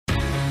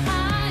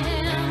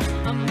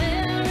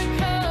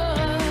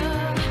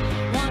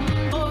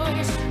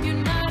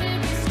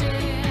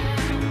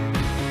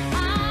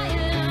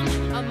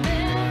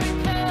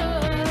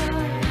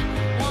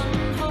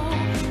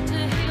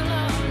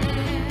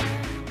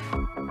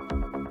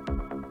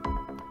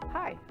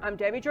I'm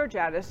Debbie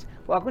Georgatos.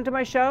 Welcome to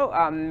my show,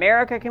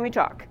 America Can We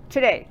Talk?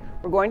 Today,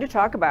 we're going to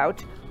talk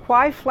about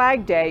why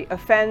Flag Day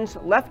offends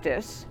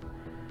leftists,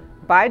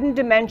 Biden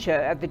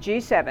dementia at the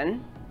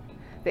G-7,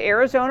 the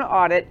Arizona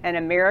audit and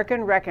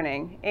American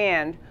reckoning,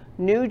 and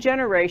new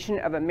generation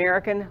of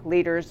American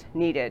leaders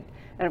needed.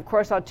 And of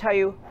course, I'll tell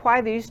you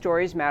why these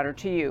stories matter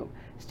to you.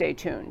 Stay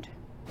tuned.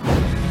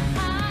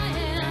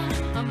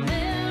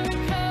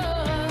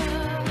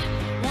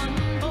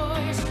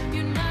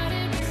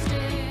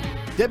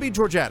 Debbie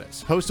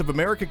Georgatos, host of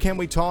America Can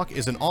We Talk,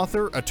 is an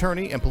author,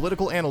 attorney, and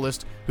political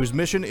analyst whose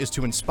mission is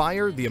to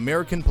inspire the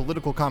American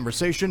political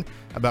conversation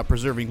about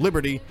preserving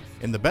liberty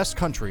in the best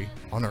country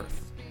on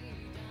earth.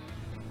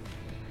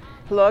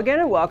 Hello again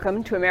and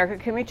welcome to America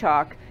Can We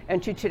Talk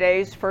and to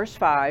today's First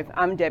Five.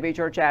 I'm Debbie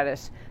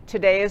Georgatos.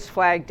 Today is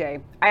Flag Day.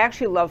 I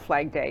actually love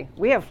Flag Day.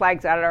 We have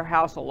flags out at our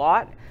house a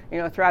lot,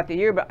 throughout the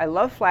year, but I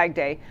love Flag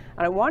Day.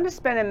 And I wanted to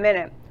spend a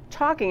minute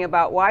talking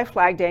about why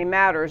Flag Day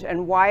matters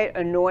and why it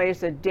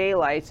annoys the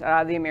daylights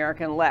out of the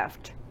American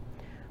left.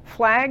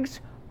 Flags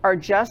are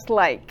just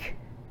like,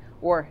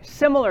 or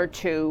similar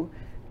to,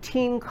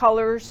 team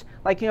colors.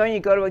 Like, you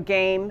go to a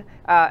game,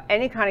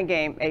 any kind of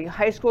game, a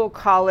high school,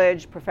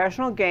 college,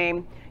 professional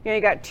game,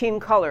 you got team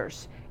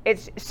colors.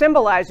 It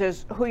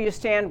symbolizes who you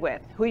stand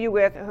with, who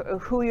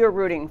you're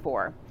rooting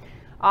for.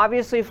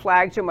 Obviously,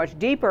 flags are much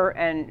deeper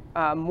and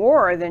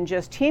more than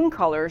just team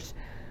colors,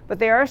 but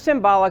they are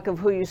symbolic of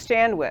who you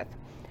stand with.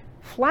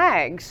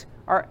 Flags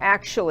are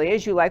actually,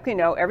 as you likely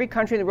know, every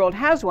country in the world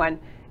has one,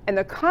 and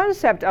the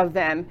concept of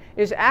them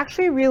is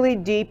actually really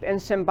deep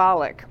and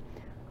symbolic.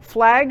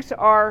 Flags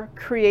are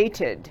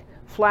created,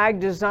 flag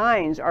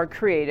designs are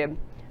created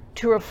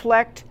to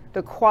reflect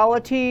the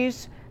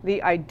qualities,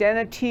 the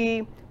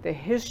identity, the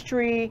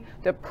history,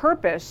 the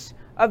purpose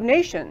of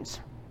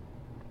nations.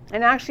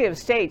 And actually of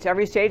states.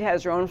 Every state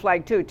has their own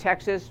flag too.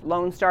 Texas,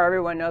 Lone Star,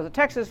 everyone knows the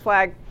Texas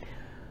flag.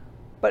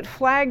 But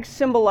flags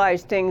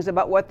symbolize things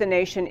about what the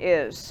nation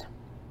is.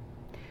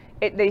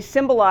 They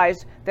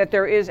symbolize that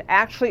there is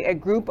actually a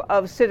group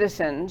of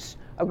citizens,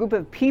 a group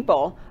of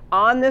people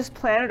on this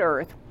planet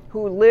Earth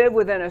who live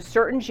within a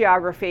certain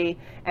geography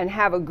and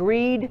have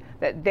agreed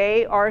that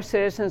they are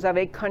citizens of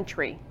a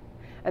country.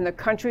 And the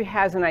country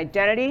has an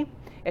identity,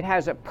 it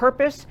has a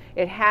purpose,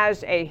 it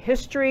has a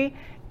history,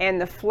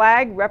 and the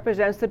flag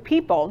represents the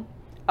people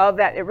of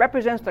that. It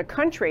represents the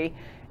country.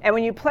 And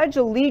when you pledge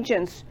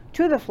allegiance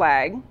to the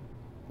flag,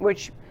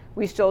 which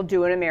we still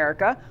do in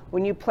America,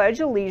 when you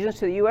pledge allegiance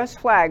to the U.S.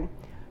 flag,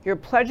 you're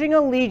pledging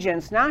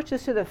allegiance not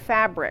just to the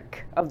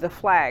fabric of the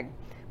flag,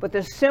 but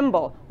the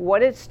symbol,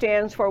 what it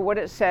stands for, what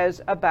it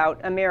says about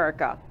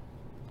America.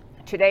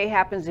 Today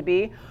happens to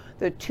be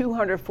the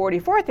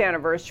 244th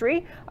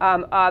anniversary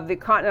of the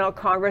Continental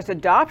Congress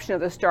adoption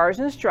of the Stars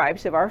and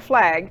Stripes of our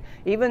flag,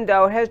 even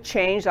though it has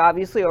changed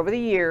obviously over the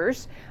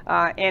years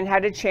and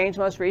had to change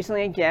most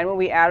recently again when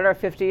we added our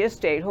 50th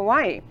state,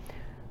 Hawaii.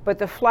 But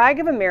the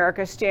flag of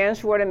America stands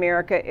for what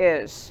America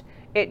is.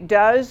 It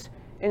does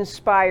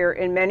inspire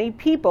in many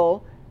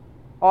people,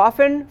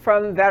 often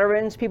from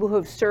veterans, people who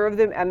have served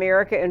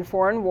America in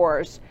foreign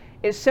wars.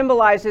 It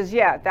symbolizes,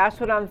 yeah,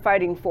 that's what I'm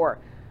fighting for.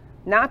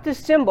 Not the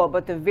symbol,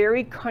 but the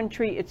very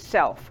country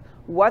itself.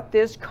 What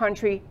this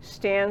country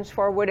stands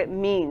for, what it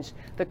means,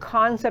 the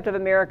concept of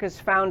America's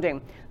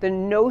founding, the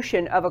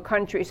notion of a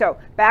country. So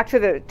back to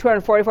the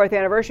 244th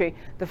anniversary,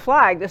 the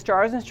flag, the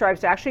Stars and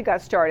Stripes, actually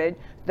got started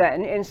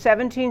then in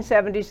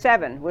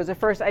 1777 was the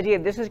first idea.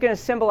 This is going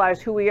to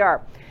symbolize who we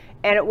are.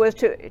 And it was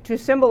to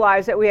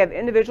symbolize that we have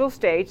individual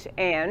states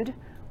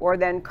or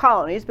then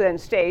colonies, but then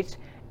states,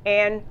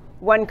 and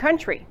one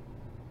country.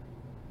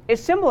 It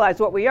symbolized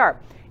what we are.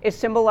 It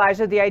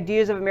symbolizes the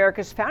ideas of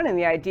America's founding,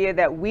 the idea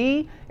that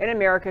we in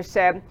America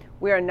said,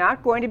 we are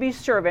not going to be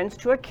servants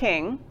to a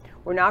king.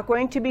 We're not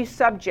going to be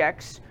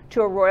subjects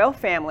to a royal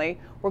family.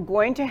 We're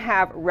going to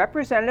have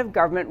representative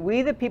government.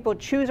 We, the people,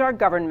 choose our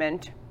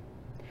government.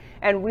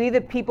 And we, the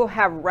people,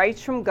 have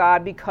rights from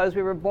God because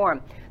we were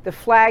born. The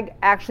flag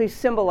actually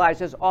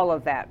symbolizes all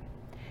of that.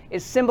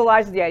 It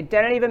symbolizes the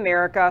identity of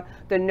America,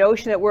 the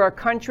notion that we're a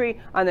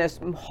country on this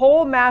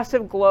whole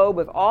massive globe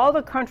with all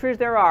the countries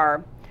there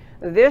are.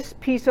 This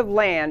piece of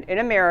land in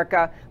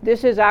America,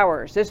 this is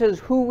ours. This is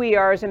who we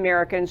are as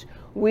Americans.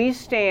 We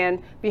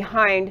stand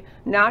behind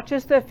not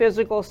just the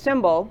physical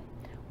symbol,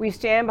 we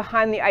stand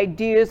behind the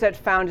ideas that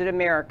founded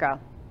America.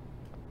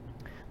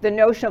 The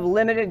notion of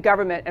limited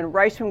government and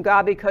rights from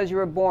God because you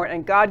were born,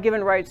 and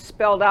God-given rights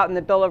spelled out in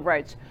the Bill of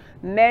Rights.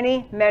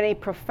 Many, many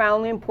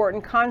profoundly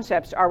important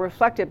concepts are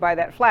reflected by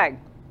that flag.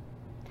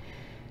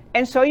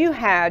 And so you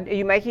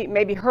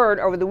maybe heard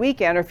over the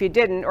weekend, or if you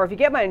didn't, or if you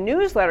get my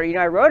newsletter,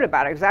 I wrote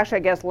about it. It was actually,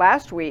 I guess,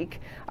 last week.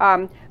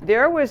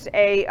 There was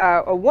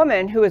a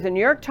woman who was a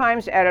New York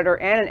Times editor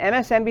and an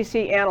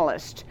MSNBC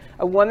analyst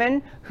a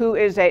woman who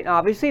is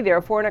obviously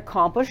therefore an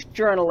accomplished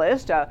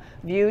journalist,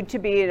 viewed to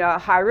be in a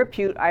high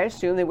repute. I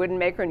assume they wouldn't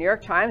make her New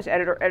York Times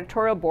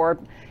editorial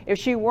board if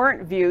she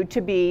weren't viewed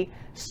to be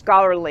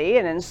scholarly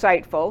and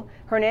insightful.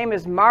 Her name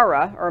is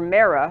Mara, or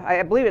Mara,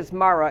 I believe it's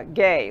Mara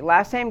Gay.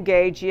 Last name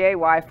Gay,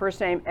 G-A-Y, first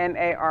name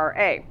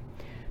M-A-R-A.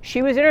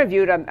 She was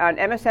interviewed on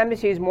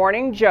MSNBC's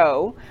Morning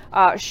Joe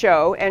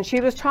show, and she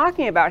was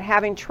talking about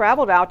having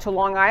traveled out to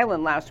Long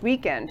Island last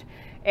weekend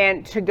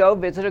and to go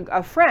visit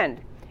a friend.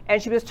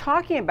 And she was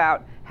talking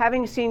about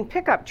having seen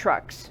pickup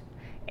trucks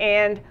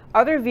and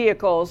other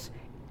vehicles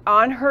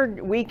on her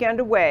weekend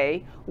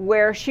away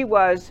where she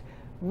was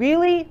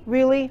really,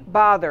 really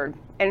bothered.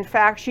 In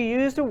fact, she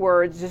used the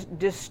words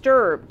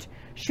disturbed.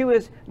 She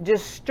was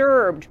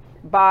disturbed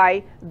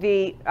by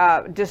the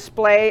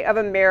display of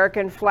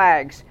American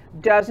flags.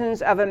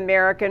 Dozens of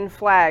American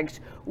flags,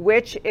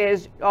 which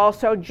is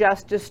also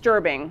just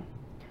disturbing.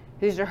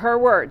 These are her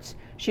words.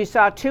 She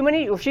saw too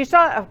many, she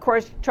saw, of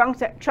course, trucks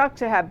that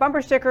had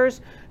bumper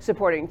stickers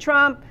supporting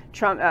Trump,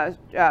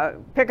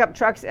 pickup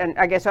trucks, and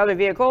I guess other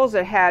vehicles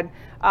that had,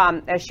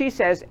 as she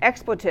says,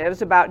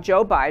 expletives about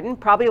Joe Biden,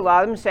 probably a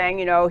lot of them saying,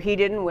 he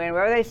didn't win,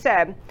 whatever they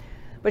said.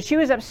 But she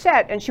was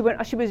upset, and she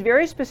was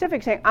very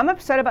specific, saying, I'm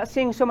upset about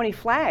seeing so many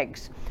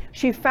flags.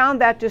 She found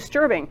that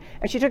disturbing,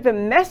 and she took the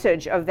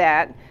message of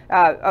that,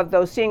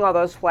 seeing all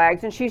those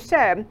flags, and she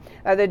said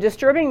the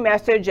disturbing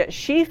message that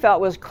she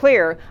felt was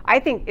clear. I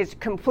think it's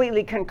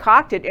completely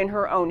concocted in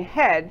her own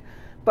head,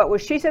 but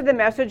what she said the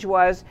message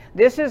was,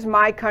 this is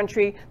my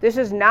country, this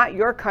is not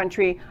your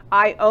country,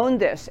 I own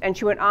this. And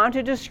she went on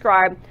to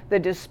describe the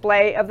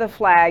display of the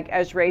flag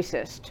as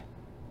racist.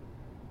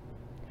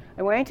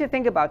 I want you to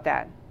think about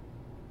that.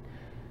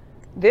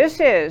 This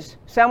is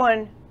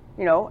someone,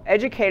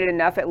 educated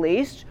enough at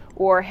least,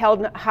 or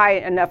held high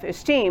enough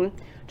esteem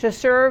to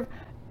serve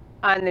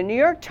on the New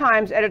York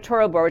Times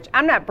editorial board, which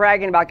I'm not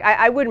bragging about.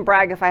 I wouldn't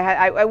brag if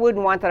I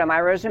wouldn't want that on my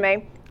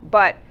resume,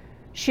 but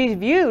she's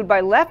viewed by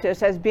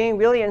leftists as being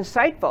really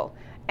insightful.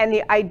 And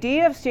the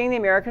idea of seeing the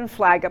American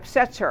flag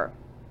upsets her.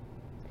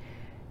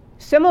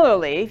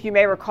 Similarly, if you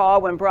may recall,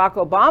 when Barack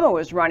Obama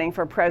was running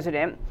for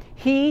president,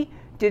 he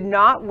did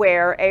not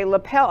wear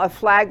a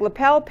flag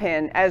lapel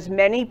pin, as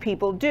many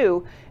people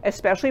do,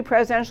 especially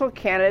presidential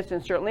candidates,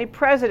 and certainly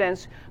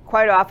presidents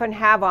quite often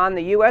have on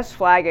the U.S.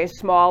 flag a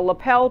small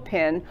lapel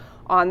pin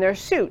on their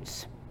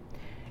suits.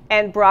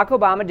 And Barack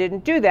Obama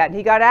didn't do that.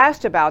 He got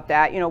asked about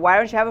that. Why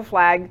don't you have a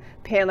flag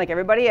pin like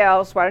everybody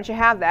else? Why don't you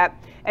have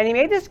that? And he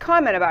made this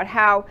comment about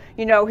how,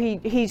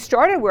 he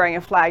started wearing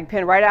a flag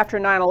pin right after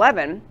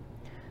 9/11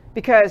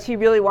 because he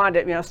really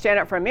wanted to, stand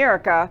up for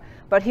America.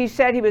 But he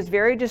said he was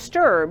very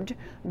disturbed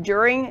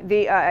during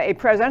a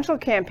presidential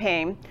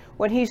campaign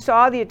when he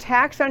saw the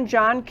attacks on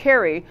John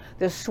Kerry,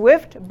 the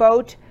Swift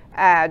boat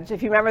ads,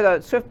 if you remember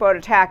the Swift boat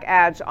attack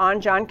ads on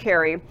John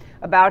Kerry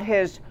about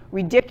his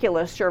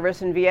ridiculous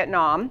service in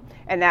Vietnam,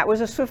 and that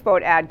was a Swift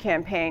boat ad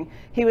campaign.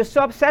 He was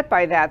so upset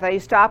by that he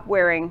stopped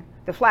wearing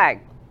the flag.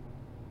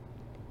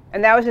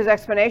 And that was his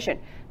explanation.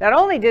 Not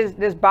only did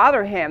this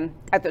bother him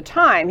at the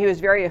time, he was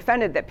very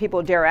offended that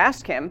people dare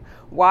ask him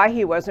why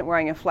he wasn't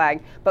wearing a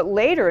flag, but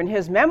later in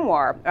his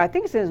memoir, I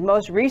think it's in his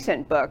most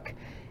recent book,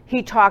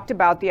 he talked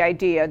about the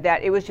idea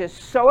that it was just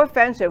so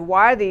offensive.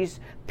 Why these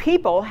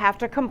people have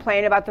to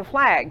complain about the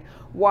flag?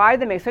 Why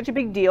they make such a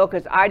big deal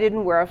because I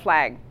didn't wear a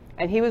flag?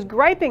 And he was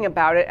griping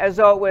about it as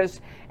though it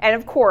was, and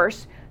of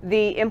course,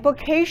 the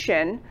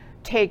implication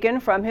taken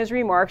from his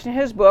remarks in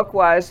his book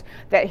was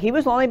that he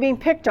was only being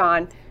picked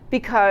on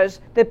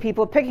because the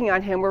people picking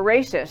on him were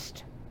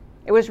racist.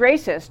 It was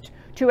racist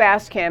to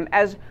ask him,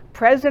 as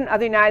President of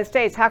the United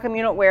States, how come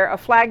you don't wear a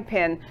flag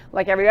pin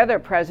like every other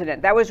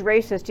president? That was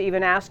racist to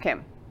even ask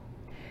him.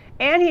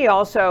 And he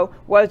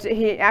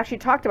actually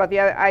talked about the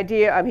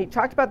idea, he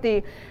talked about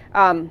the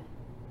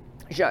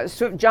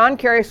John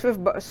Kerry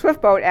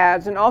Swift boat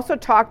ads, and also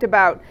talked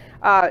about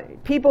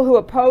people who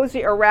oppose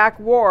the Iraq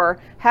war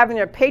having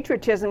their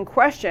patriotism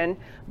questioned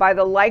by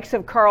the likes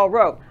of Karl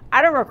Rove.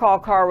 I don't recall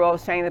Karl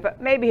Rove saying that,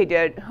 but maybe he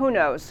did. Who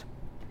knows?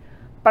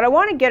 But I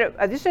want to get it.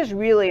 This is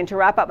really, and to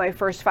wrap up my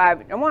first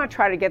five, I want to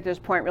try to get this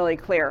point really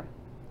clear.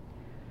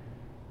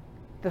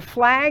 The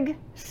flag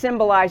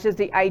symbolizes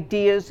the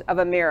ideas of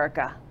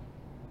America.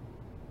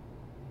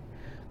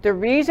 The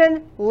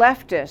reason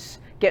leftists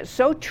get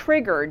so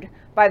triggered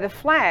by the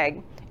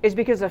flag is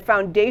because the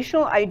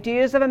foundational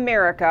ideas of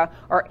America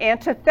are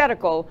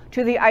antithetical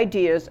to the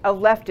ideas of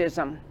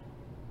leftism.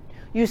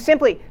 You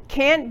simply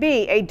can't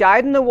be a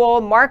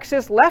dyed-in-the-wool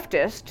Marxist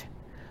leftist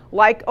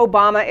like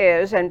Obama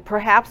is, and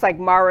perhaps like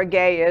Mara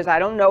Gay is, I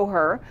don't know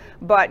her,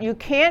 but you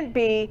can't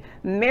be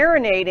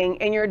marinating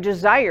in your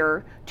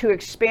desire to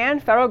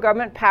expand federal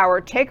government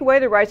power, take away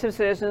the rights of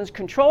citizens,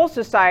 control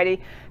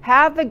society,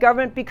 have the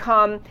government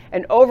become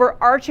an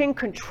overarching,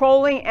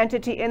 controlling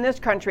entity in this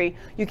country.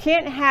 You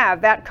can't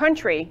have that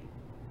country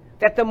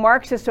that the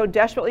Marxists so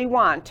desperately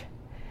want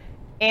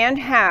and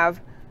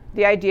have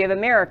the idea of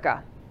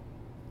America.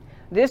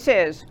 This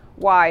is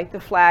why the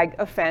flag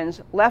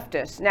offends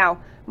leftists. Now,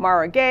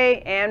 Mara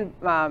Gay and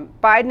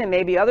Biden and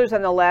maybe others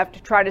on the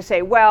left try to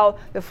say, well,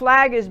 the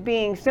flag is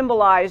being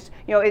symbolized,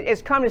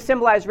 it's come to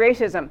symbolize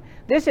racism.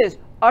 This is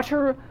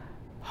utter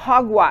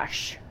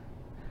hogwash,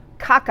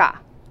 caca,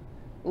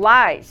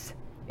 lies.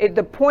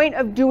 The point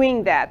of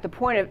doing that, the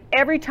point of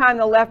every time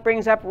the left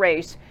brings up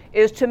race,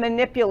 is to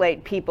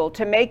manipulate people,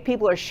 to make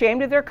people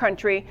ashamed of their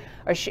country.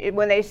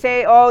 When they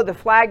say, oh, the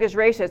flag is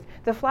racist,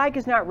 the flag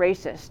is not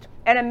racist.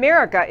 And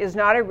America is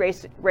not a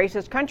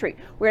racist country.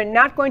 We're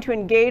not going to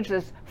engage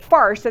this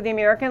farce of the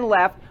American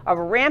left of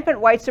rampant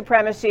white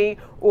supremacy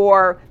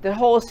or the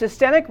whole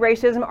systemic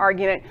racism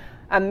argument.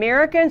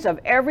 Americans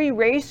of every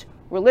race,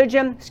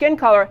 religion, skin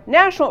color,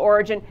 national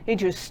origin need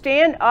to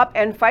stand up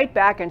and fight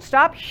back and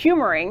stop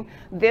humoring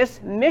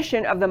this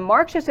mission of the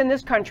Marxists in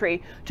this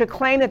country to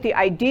claim that the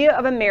idea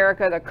of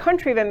America, the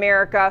country of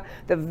America,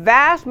 the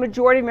vast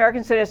majority of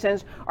American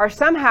citizens are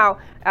somehow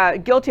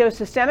guilty of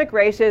systemic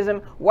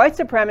racism, white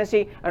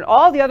supremacy, and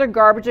all the other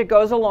garbage that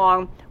goes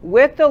along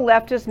with the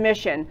leftist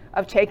mission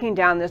of taking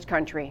down this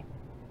country.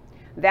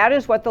 That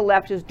is what the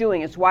left is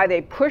doing. It's why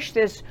they push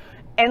this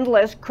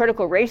endless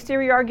critical race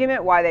theory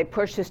argument, why they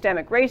push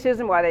systemic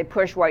racism, why they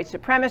push white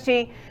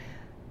supremacy.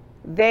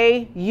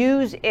 They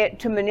use it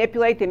to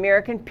manipulate the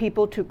American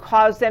people, to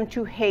cause them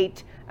to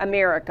hate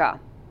America,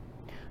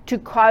 to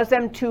cause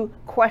them to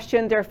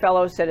question their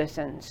fellow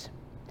citizens.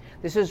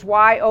 This is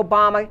why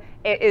Obama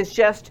is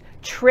just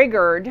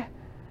triggered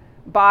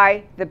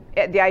by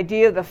the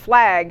idea of the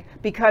flag,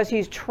 because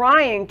he's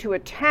trying to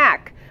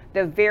attack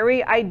the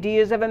very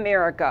ideas of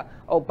America.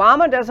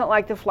 Obama doesn't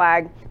like the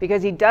flag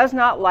because he does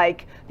not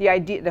like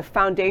the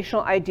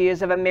foundational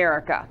ideas of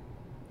America.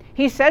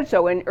 He said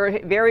so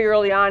very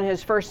early on in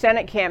his first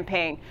Senate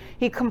campaign.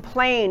 He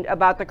complained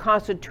about the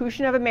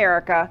Constitution of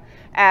America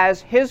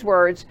as, his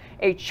words,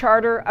 a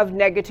charter of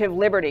negative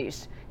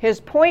liberties.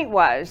 His point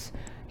was,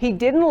 he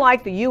didn't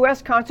like the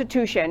U.S.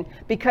 Constitution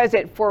because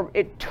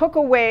it took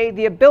away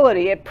the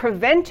ability, it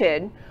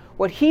prevented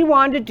what he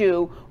wanted to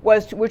do,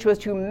 which was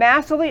to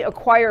massively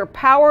acquire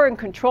power and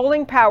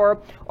controlling power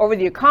over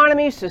the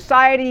economy,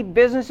 society,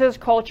 businesses,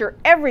 culture,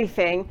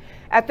 everything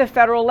at the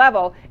federal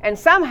level. And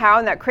somehow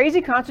in that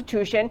crazy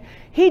Constitution,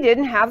 he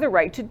didn't have the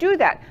right to do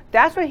that.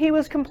 That's what he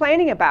was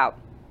complaining about.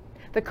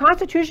 The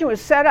Constitution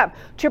was set up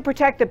to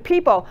protect the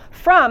people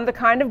from the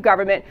kind of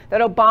government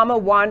that Obama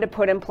wanted to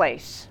put in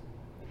place.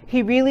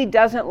 He really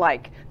doesn't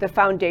like the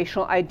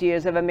foundational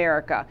ideas of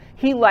America.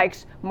 He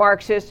likes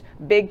Marxist,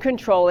 big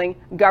controlling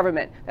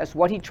government. That's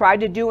what he tried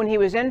to do when he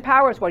was in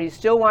power. It's what he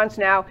still wants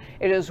now.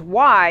 It is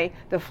why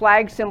the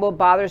flag symbol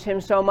bothers him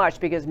so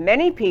much, because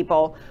many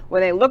people,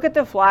 when they look at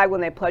the flag,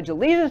 when they pledge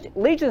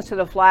allegiance to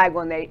the flag,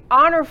 when they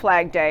honor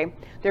Flag Day,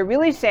 they're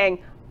really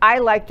saying, I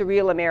like the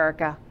real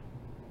America.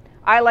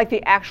 I like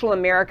the actual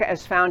America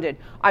as founded.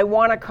 I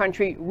want a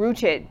country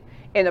rooted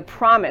in the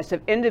promise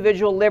of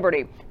individual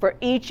liberty for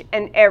each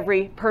and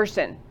every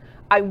person.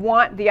 I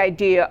want the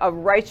idea of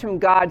rights from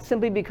God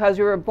simply because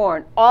we were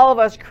born. All of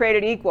us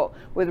created equal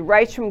with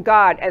rights from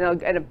God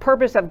and a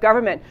purpose of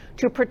government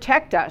to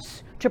protect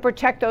us, to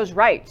protect those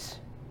rights.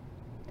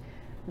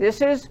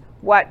 This is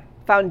what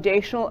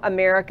foundational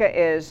America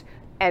is,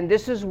 and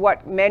this is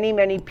what many,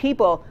 many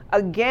people,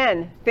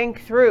 again,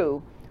 think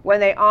through when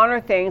they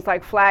honor things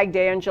like Flag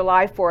Day on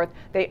July 4th.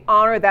 They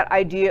honor that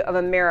idea of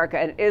America.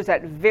 And it is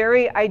that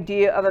very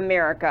idea of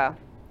America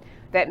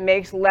that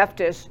makes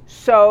leftists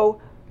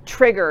so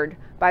triggered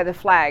by the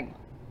flag.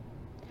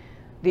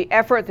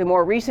 The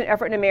more recent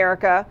effort in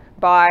America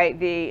by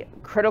the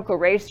critical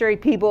race theory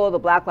people, the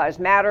Black Lives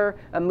Matter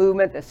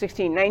movement, the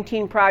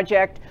 1619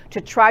 Project,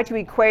 to try to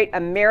equate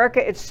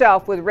America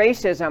itself with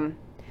racism,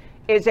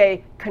 is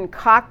a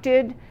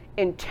concocted,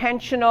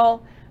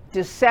 intentional,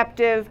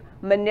 deceptive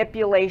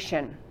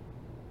manipulation.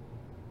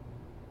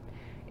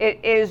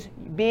 It is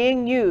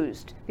being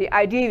used. The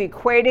idea of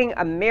equating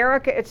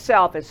America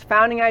itself, its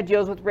founding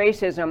ideals, with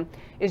racism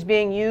is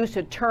being used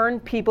to turn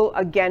people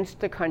against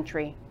the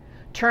country,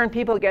 turn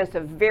people against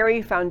the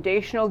very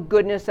foundational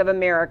goodness of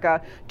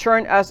America,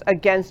 turn us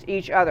against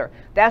each other.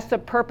 That's the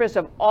purpose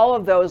of all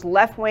of those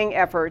left-wing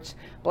efforts,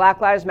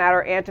 Black Lives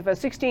Matter, Antifa,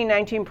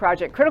 1619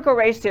 Project, critical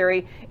race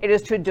theory. It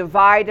is to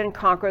divide and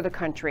conquer the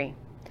country.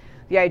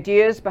 The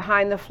ideas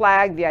behind the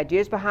flag, the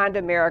ideas behind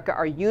America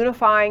are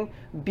unifying,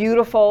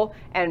 beautiful,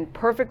 and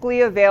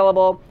perfectly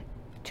available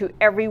to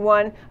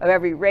everyone of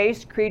every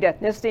race, creed,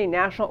 ethnicity,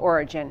 national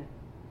origin.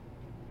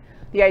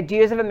 The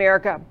ideas of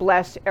America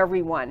bless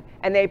everyone,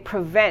 and they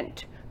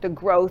prevent the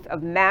growth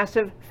of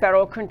massive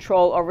federal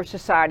control over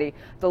society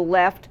the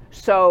left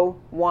so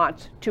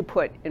wants to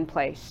put in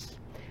place.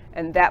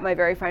 And that, my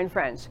very fine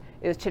friends,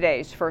 is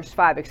today's First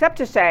Five, except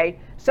to say,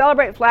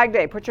 celebrate Flag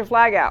Day, put your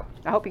flag out.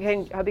 I hope you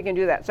can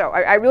do that. So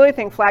I really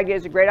think Flag Day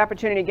is a great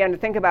opportunity, again, to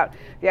think about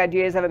the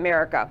ideas of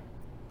America.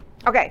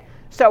 Okay,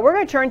 so we're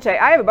going to turn today.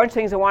 I have a bunch of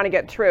things I want to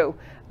get through.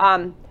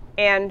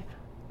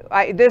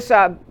 This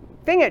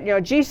thing at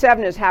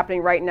G-7 is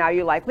happening right now,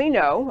 you likely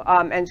know,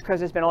 and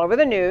because it's been all over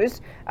the news.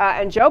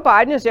 And Joe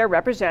Biden is there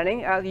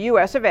representing the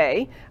U.S. of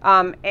A.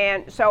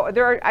 And so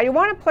I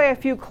want to play a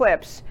few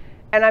clips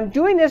And I'm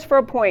doing this for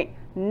a point,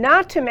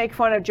 not to make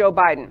fun of Joe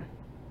Biden.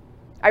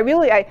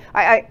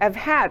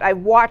 I've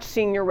watched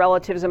senior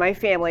relatives in my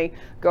family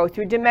go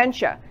through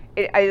dementia.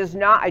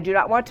 I do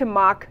not want to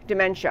mock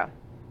dementia.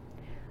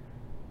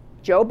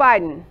 Joe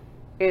Biden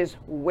is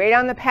way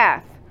down the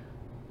path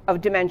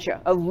of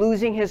dementia, of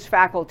losing his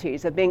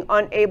faculties, of being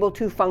unable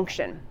to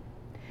function.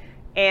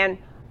 And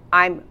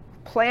I'm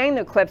playing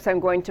the clips I'm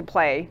going to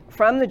play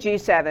from the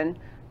G7,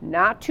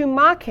 not to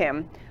mock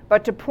him,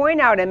 but to point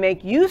out and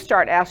make you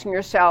start asking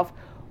yourself,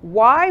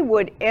 why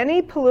would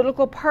any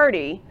political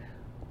party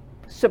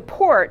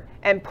support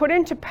and put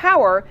into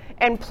power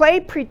and play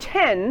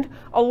pretend,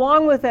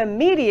 along with the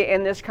media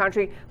in this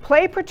country,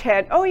 play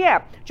pretend, oh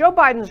yeah, Joe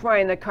Biden's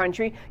running the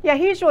country, yeah,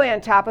 he's really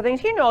on top of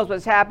things, he knows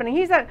what's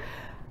happening,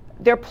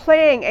 they're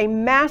playing a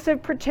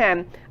massive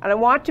pretend, and I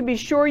want to be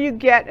sure you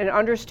get and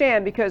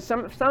understand, because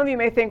some of you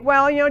may think,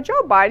 well, you know,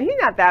 Joe Biden, he's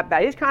not that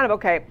bad, he's kind of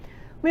okay.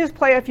 Let me just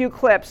play a few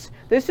clips.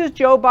 This is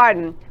Joe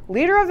Biden,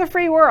 leader of the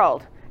free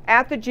world,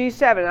 at the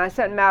G7, and I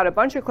sent Matt a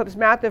bunch of clips.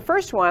 Matt, the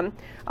first one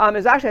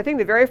is actually, I think,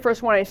 the very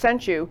first one I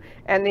sent you,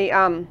 and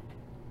the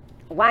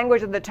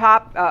language at the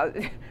top,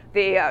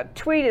 the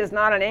tweet is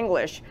not in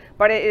English,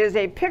 but it is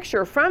a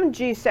picture from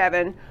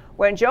G7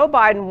 when Joe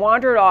Biden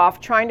wandered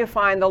off trying to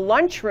find the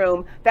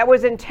lunchroom that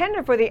was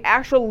intended for the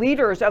actual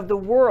leaders of the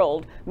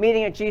world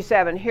meeting at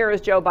G7. Here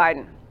is Joe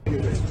Biden.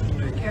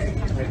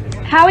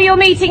 How are your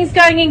meetings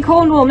going in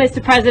Cornwall,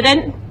 Mr.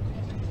 President?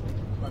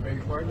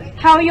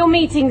 How are your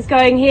meetings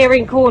going here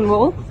in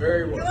Cornwall?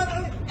 Very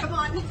well. Come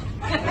on.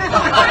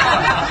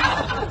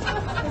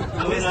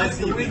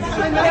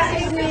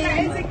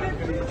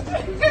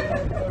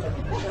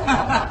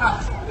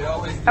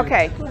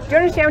 Okay, do you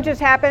understand what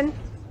just happened?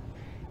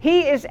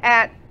 He's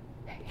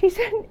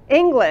in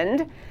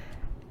England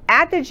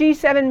at the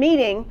G7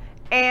 meeting,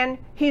 and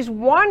he's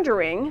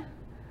wandering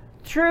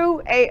through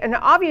an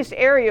obvious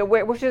area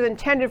which is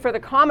intended for the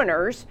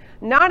commoners,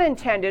 not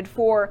intended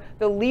for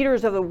the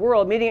leaders of the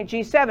world meeting at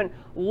G7,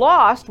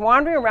 lost,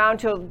 wandering around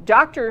till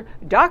Dr.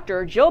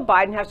 Jill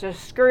Biden has to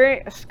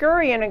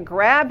scurry in and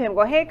grab him,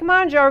 go, hey, come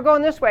on, Joe, we're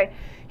going this way.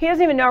 He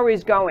doesn't even know where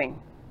he's going.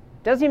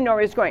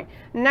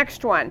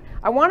 Next one.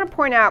 I want to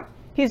point out,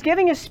 he's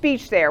giving a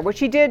speech there, which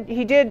he did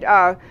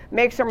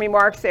make some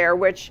remarks there,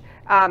 which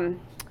I'm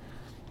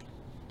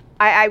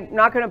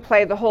not going to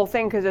play the whole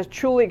thing because it's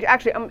truly,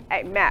 actually,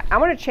 Matt, I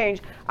want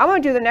to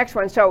do the next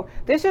one. So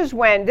this is the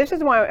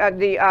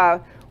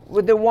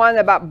one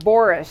about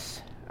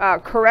Boris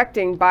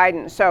correcting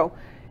Biden. So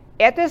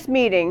at this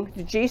meeting,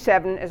 the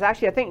G7 is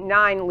actually, I think,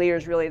 9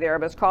 leaders really there,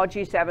 but it's called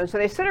G7. So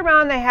they sit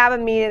around, they have a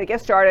meeting, they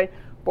get started.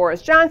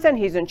 Boris Johnson,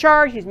 he's in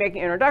charge, he's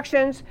making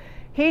introductions.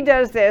 He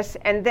does this,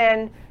 and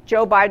then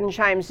Joe Biden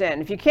chimes in.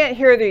 If you can't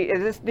hear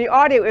the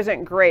audio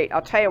isn't great.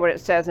 I'll tell you what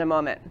it says in a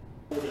moment.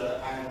 And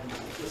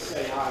just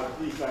say how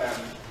pleased I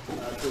am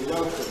to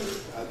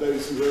welcome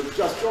those who have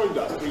just joined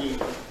us, bringing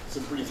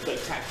some pretty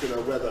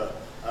spectacular weather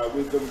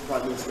with them.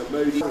 Prime Minister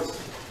Modi,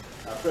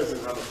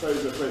 President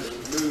Ramaphosa,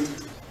 President Moon,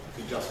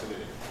 in just a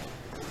minute.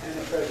 And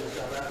the President of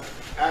South Africa.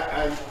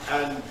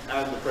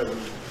 And the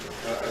President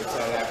of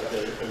South Africa,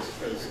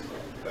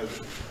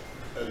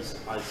 as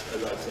I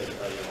said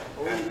earlier.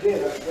 Oh, you did?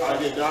 I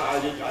did not. I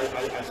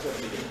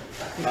certainly did.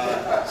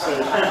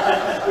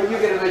 But you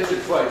get to mention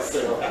twice,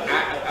 so.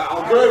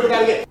 I'll go over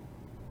that again.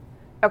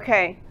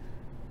 Okay.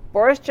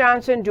 Boris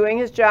Johnson doing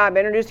his job,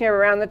 introducing him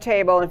around the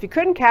table. And if you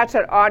couldn't catch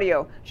that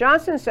audio,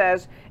 Johnson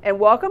says, and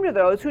welcome to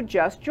those who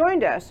just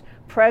joined us.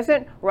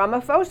 President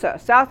Ramaphosa,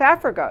 South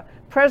Africa.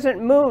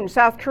 President Moon,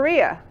 South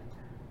Korea.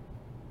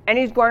 And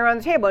he's going around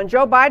the table. And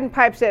Joe Biden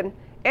pipes in,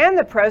 and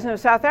the President of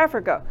South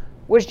Africa,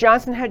 which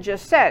Johnson had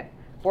just said.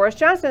 Boris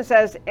Johnson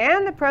says,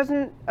 and the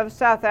President of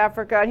South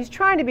Africa, and he's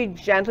trying to be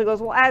gentle. He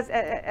goes, well,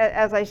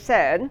 as I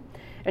said.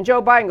 And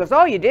Joe Biden goes,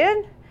 oh, you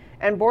did?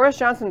 And Boris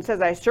Johnson says,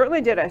 I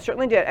certainly did.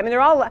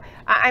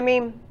 I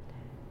mean,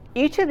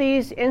 each of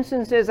these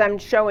instances I'm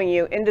showing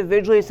you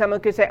individually,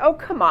 someone could say, oh,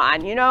 come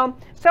on,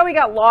 so he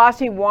got lost,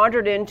 he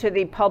wandered into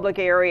the public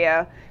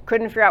area,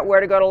 couldn't figure out where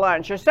to go to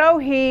lunch, or so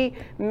he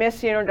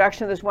missed the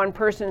introduction of this one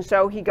person,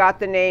 so he got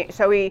the name,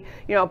 so he,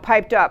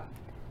 piped up.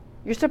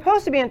 You're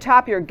supposed to be on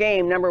top of your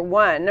game, number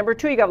one. Number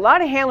two, you got a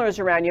lot of handlers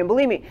around you, and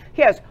believe me,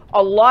 he has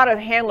a lot of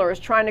handlers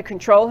trying to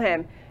control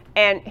him,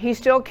 and he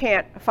still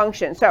can't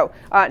function. So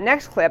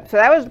next clip. So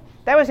that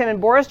was him and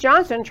Boris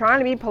Johnson trying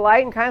to be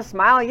polite and kind of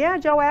smile. Yeah,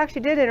 Joe, I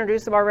actually did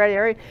introduce him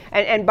already.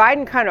 And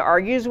Biden kind of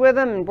argues with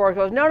him, and Boris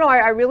goes, no,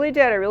 I really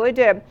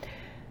did.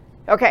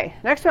 Okay,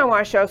 next one I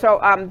want to show. So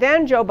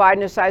then Joe Biden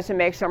decides to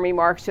make some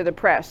remarks to the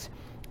press.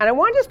 And I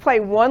want to just play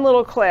one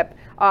little clip.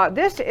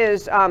 This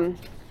is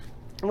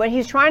when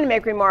he's trying to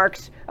make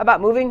remarks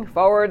about moving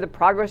forward, the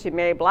progress he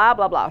made, blah,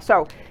 blah, blah.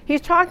 So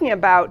he's talking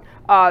about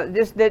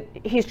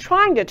he's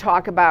trying to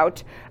talk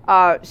about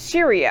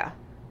Syria,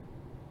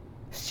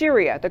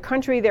 the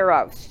country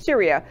thereof,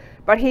 Syria,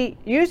 but he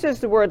uses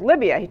the word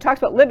Libya. He talks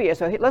about Libya,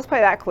 so let's play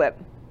that clip.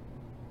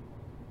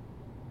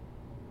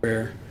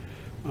 Where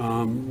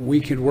we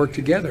could work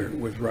together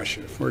with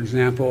Russia. For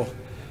example,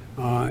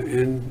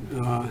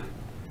 in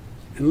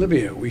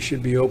Libya. We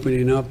should be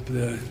opening up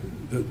the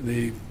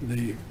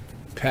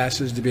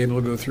passes to be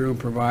able to go through and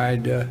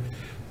provide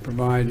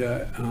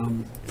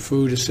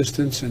food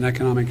assistance and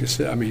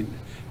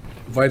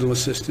vital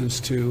assistance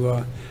to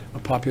a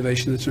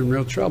population that's in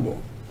real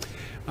trouble.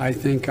 I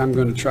think I'm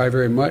going to try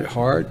very much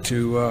hard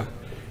to.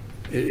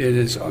 It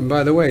is. And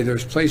by the way,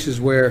 there's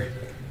places where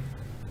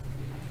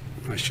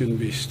I shouldn't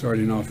be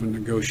starting off and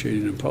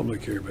negotiating in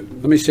public here, but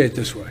let me say it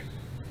this way.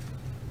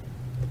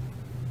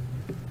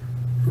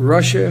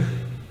 Russia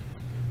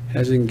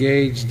has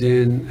engaged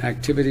in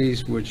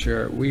activities which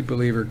we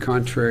believe are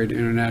contrary to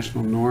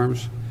international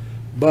norms,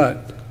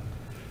 but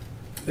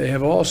they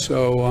have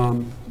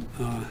also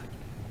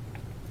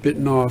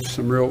bitten off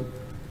some real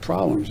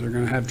problems they're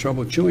going to have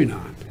trouble chewing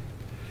on.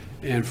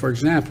 And for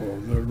example,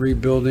 the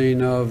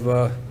rebuilding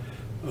of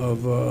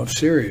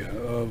Syria,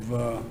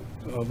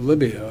 of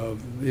Libya,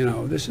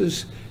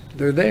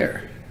 they're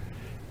there.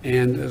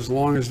 And as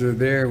long as they're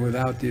there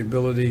without the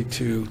ability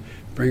to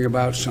bring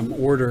about some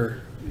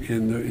order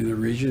in the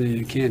region, and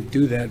you can't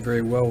do that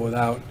very well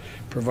without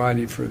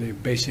providing for the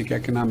basic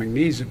economic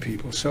needs of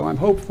people. So I'm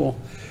hopeful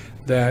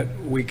that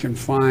we can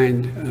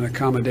find an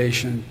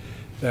accommodation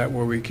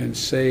where we can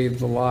save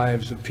the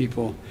lives of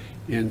people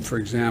for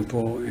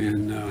example,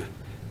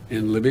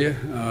 in Libya.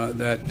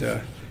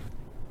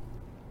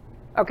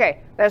 Okay,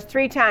 that's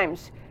 3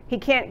 times. He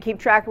can't keep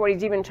track of what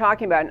he's even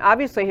talking about. And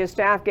obviously his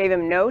staff gave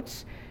him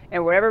notes, and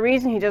for whatever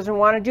reason he doesn't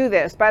want to do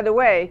this. By the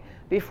way,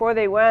 before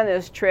they went on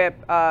this trip,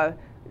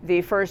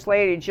 the First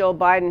Lady, Jill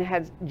Biden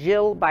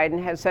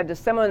had said to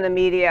someone in the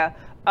media,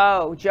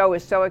 "Oh, Joe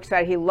is so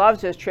excited. He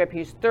loves this trip.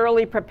 He's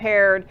thoroughly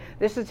prepared.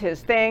 This is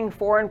his thing.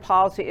 Foreign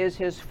policy is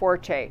his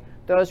forte."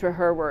 Those were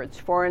her words.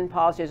 Foreign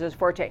policy is his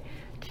forte.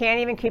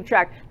 Can't even keep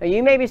track. Now,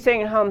 you may be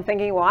sitting at home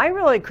thinking, well, I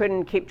really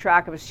couldn't keep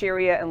track of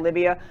Syria and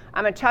Libya.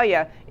 I'm going to tell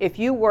you, if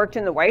you worked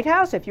in the White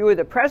House, if you were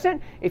the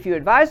president, if you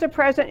advised the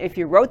president, if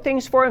you wrote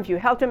things for him, if you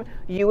helped him,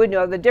 you would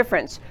know the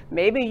difference.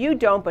 Maybe you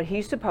don't, but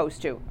he's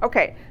supposed to.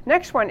 Okay,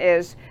 next one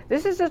is,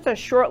 this is just a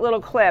short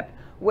little clip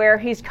where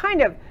he's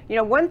kind of,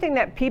 one thing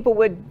that people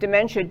with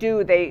dementia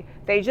do, they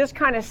just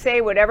kind of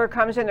say whatever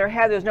comes in their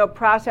head. There's no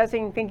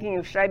processing,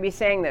 thinking, should I be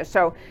saying this?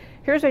 So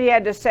here's what he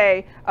had to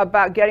say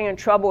about getting in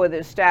trouble with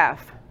his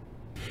staff.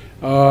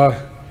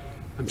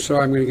 I'm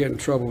sorry, I'm going to get in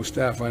trouble with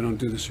staff if I don't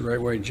do this the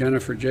right way.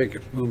 Jennifer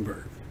Jacobs,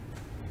 Bloomberg.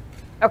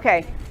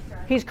 Okay,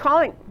 he's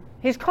calling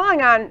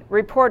on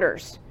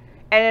reporters.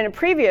 And in a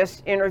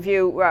previous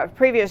interview,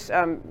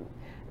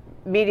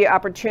 media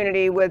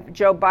opportunity with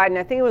Joe Biden,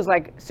 I think it was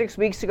like 6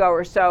 weeks ago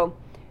or so,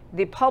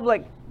 the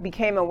public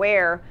became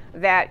aware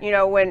that,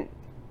 when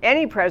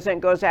any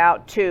president goes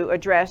out to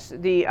address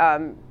the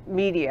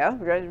media,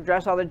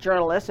 address all the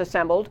journalists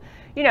assembled,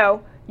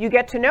 you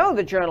get to know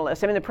the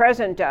journalists. I mean, the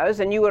president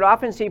does, and you would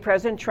often see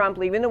President Trump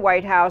leaving the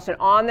White House, and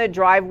on the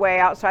driveway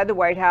outside the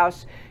White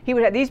House,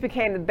 these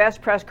became the best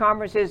press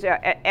conferences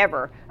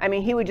ever. I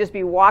mean, he would just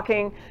be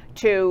walking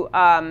to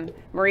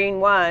Marine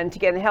One to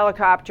get in the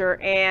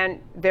helicopter, and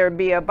there'd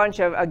be a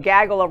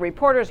gaggle of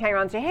reporters hanging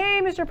around and say,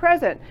 "Hey, Mr.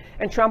 President,"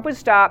 and Trump would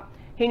stop.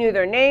 He knew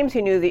their names,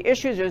 he knew the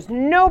issues. There's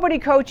nobody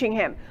coaching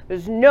him.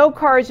 There's no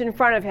cards in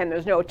front of him.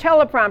 There's no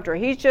teleprompter.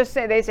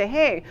 They say,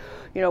 "Hey,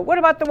 what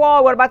about the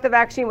wall? What about the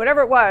vaccine?" Whatever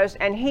it was,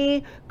 and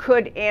he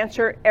could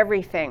answer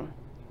everything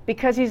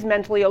because he's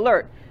mentally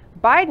alert.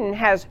 Biden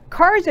has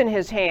cards in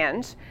his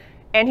hands,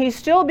 and he's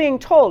still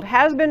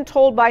has been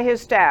told by his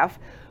staff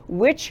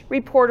which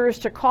reporters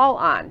to call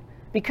on,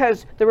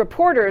 because the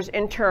reporters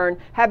in turn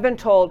have been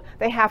told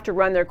they have to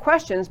run their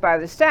questions by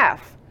the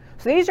staff.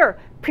 So these are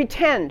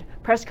pretend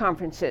press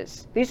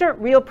conferences. These aren't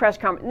real press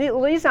conferences. At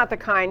least not the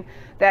kind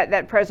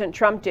that President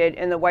Trump did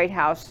in the White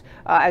House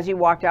as he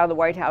walked out of the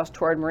White House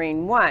toward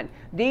Marine One.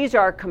 These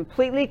are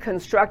completely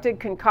constructed,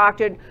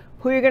 concocted,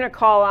 who you're going to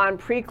call on,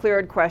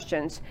 pre-cleared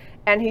questions.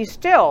 And he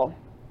still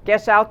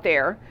gets out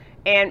there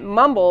and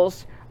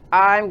mumbles,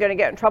 "I'm going to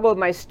get in trouble with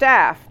my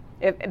staff."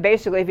 If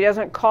he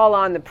doesn't call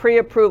on the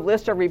pre-approved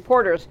list of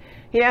reporters,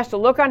 he has to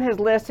look on his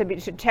list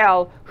to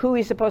tell who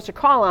he's supposed to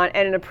call on.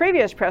 And in a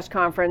previous press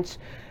conference,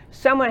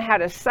 someone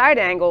had a side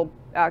angle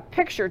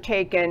picture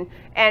taken,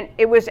 and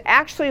it was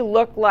actually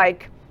looked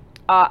like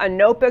a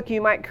notebook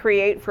you might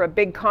create for a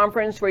big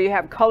conference where you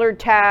have colored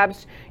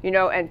tabs,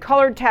 and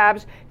colored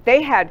tabs.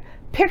 They had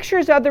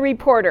pictures of the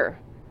reporter.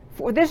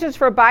 This is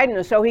for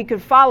Biden, so he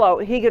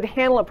could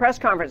handle a press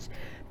conference.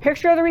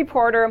 Picture of the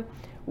reporter,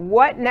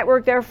 what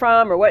network they're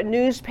from or what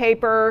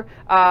newspaper,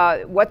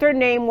 what their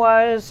name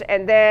was,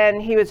 and then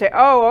he would say,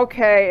 "Oh,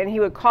 okay," and he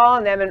would call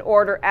on them in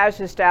order as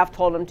his staff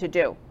told him to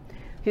do.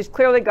 He's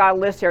clearly got a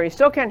list there. He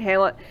still can't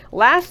handle it.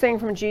 Last thing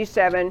from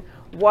G7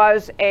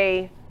 was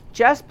a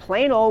just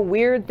plain old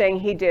weird thing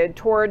he did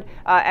toward,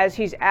 as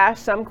he's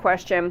asked some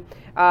question,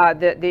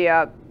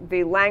 the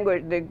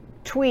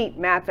tweet,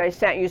 Matt, that I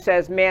sent you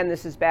says, "Man,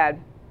 this is bad."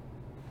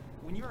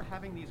 When you're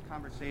having these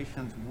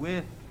conversations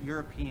with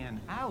European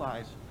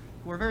allies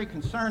who are very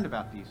concerned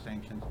about these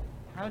sanctions,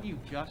 how do you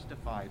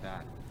justify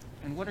that?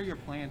 And what are your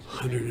plans?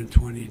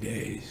 120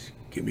 days.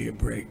 Give me a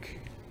break.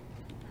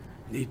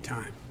 Need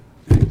time.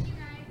 Thanks.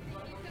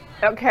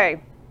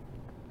 Okay.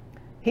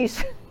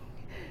 He's,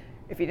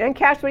 if you didn't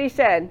catch what he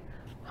said,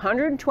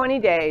 120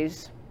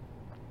 days,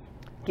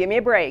 give me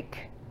a break,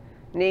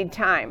 need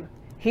time.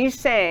 He's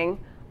saying,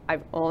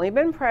 I've only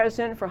been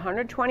president for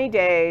 120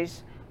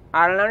 days.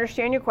 I don't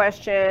understand your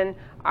question.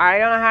 I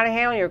don't know how to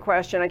handle your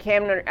question. I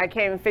can't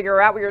even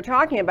figure out what you're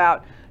talking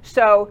about.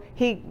 So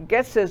he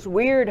gets this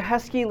weird,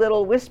 husky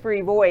little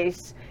whispery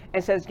voice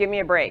and says, give me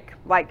a break.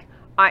 Like,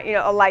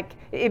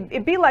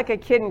 it'd be like a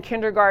kid in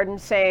kindergarten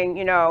saying,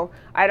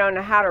 I don't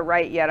know how to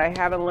write yet. I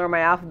haven't learned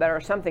my alphabet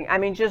or something. I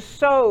mean, just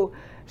so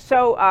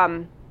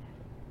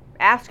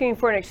asking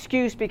for an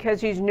excuse because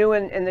he's new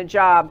in the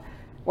job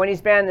when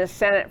he's been in the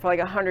Senate for like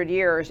 100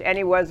 years and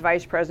he was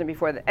vice president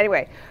before that.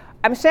 Anyway,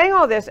 I'm saying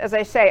all this, as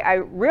I say, I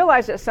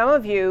realize that some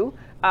of you,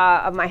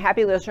 of my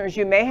happy listeners,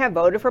 you may have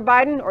voted for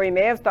Biden, or you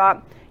may have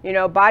thought,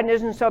 Biden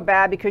isn't so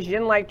bad because you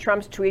didn't like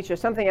Trump's tweets or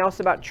something else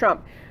about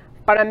Trump.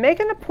 But I'm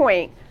making the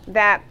point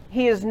that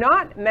he is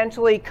not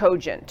mentally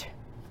cogent.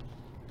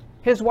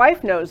 His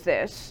wife knows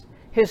this.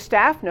 His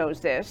staff knows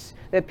this.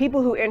 The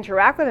people who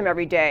interact with him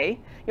every day,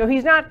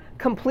 he's not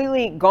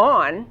completely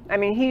gone. I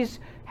mean,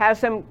 has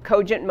some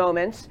cogent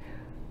moments,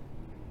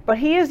 but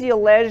he is the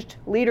alleged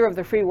leader of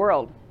the free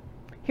world.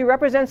 He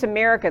represents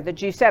America at the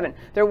G7.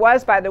 There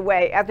was, by the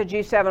way, at the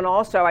G7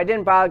 also, I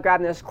didn't bother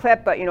grabbing this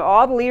clip, but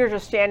all the leaders are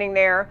standing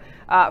there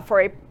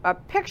for a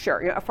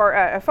picture, for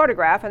a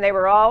photograph, and they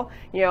were all,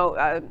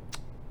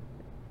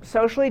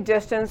 socially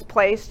distanced,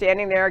 placed,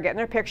 standing there, getting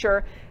their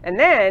picture. And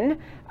then,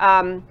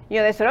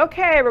 they said,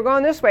 okay, we're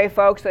going this way,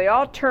 folks. They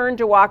all turned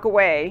to walk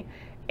away,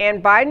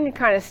 and Biden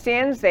kind of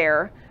stands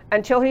there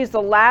until he's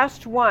the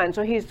last one.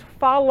 So he's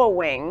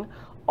following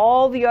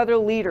all the other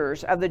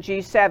leaders of the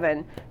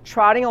G7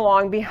 trotting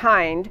along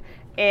behind.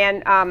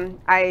 And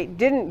I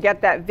didn't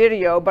get that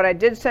video, but I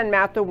did send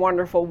Matt the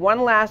Wonderful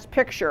one last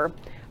picture,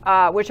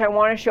 which I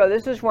want to show.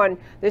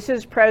 This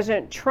is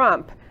President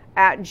Trump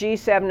at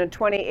G7 in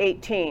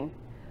 2018.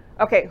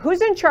 Okay,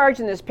 who's in charge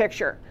in this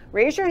picture?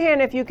 Raise your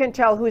hand if you can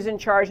tell who's in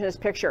charge in this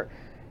picture.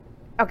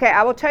 Okay,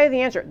 I will tell you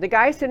the answer. The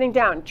guy sitting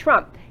down,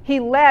 Trump, he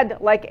led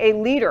like a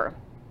leader.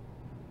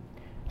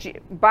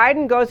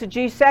 Biden goes to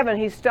G7,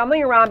 he's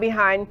stumbling around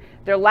behind,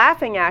 they're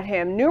laughing at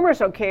him,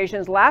 numerous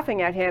occasions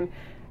laughing at him,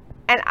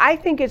 and I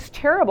think it's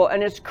terrible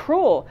and it's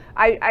cruel.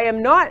 I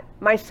am not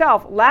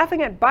myself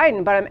laughing at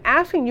Biden, but I'm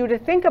asking you to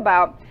think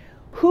about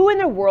who in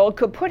the world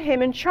could put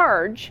him in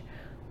charge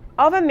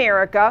of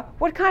America.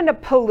 What kind of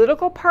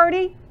political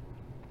party?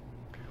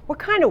 What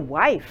kind of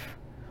wife?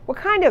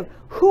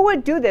 Who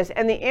would do this?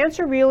 And the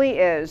answer really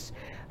is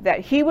that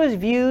he was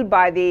viewed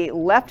by the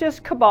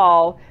leftist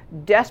cabal,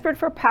 desperate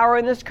for power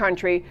in this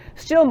country,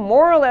 still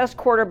more or less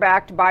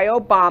quarterbacked by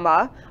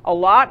Obama, a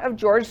lot of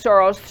George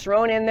Soros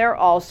thrown in there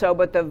also,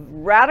 but the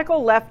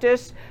radical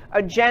leftist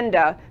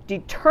agenda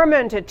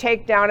determined to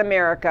take down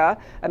America,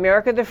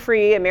 America the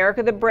free,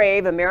 America the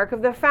brave, America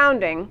of the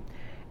founding,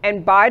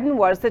 and Biden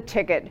was the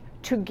ticket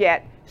to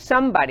get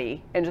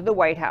somebody into the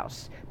White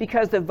House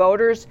because the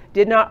voters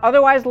did not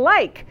otherwise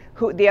like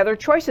the other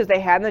choices they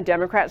had on the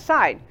Democrat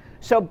side.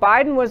 So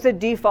Biden was the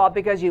default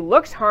because he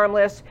looks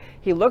harmless.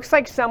 He looks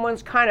like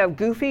someone's kind of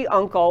goofy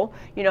uncle,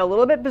 a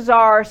little bit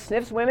bizarre,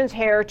 sniffs women's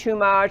hair too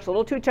much, a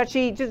little too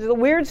touchy, just the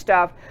weird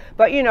stuff,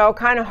 but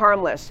kind of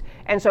harmless.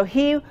 And so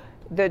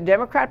the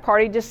Democrat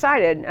Party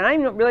decided, and I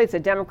don't even really it's the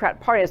Democrat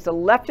Party, it's the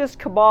leftist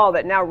cabal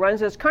that now runs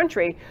this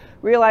country,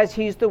 realized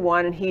he's the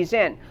one and he's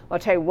in. I'll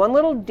tell you one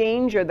little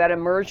danger that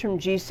emerged from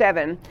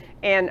G7,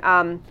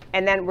 and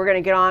then we're going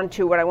to get on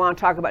to what I want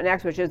to talk about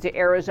next, which is the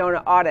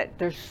Arizona audit.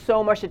 There's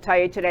so much to tell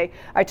you today.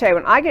 I tell you,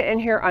 when I get in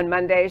here on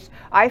Mondays,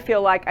 I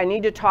feel like I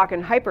need to talk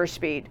in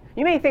hyperspeed.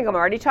 You may think I'm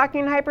already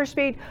talking in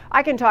hyperspeed.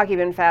 I can talk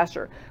even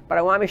faster, but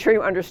I want to make sure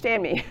you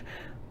understand me.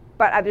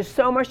 But there's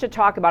so much to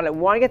talk about. I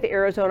want to get the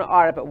Arizona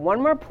audit, but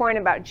one more point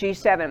about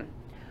G7.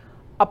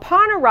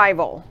 Upon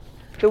arrival,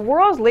 the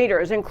world's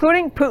leaders,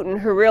 including Putin,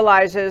 who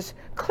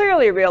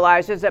clearly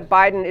realizes that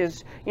Biden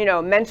is,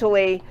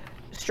 mentally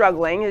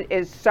struggling,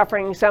 is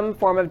suffering some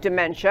form of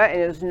dementia,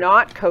 and is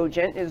not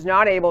cogent, is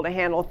not able to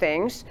handle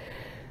things.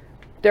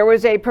 There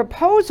was a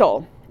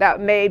proposal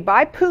that made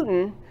by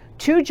Putin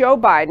to Joe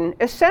Biden,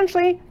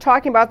 essentially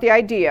talking about the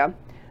idea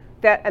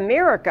that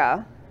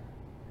America,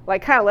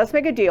 let's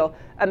make a deal,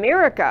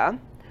 America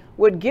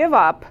would give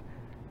up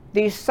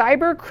these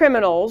cyber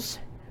criminals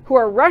who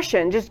are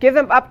Russian, just give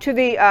them up to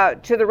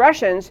the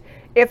Russians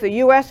if the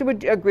U.S.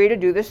 would agree to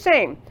do the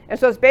same. And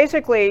so it's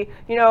basically,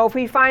 if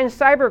we find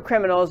cyber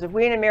criminals, if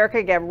we in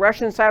America get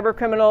Russian cyber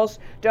criminals,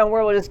 don't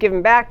worry, we'll just give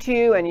them back to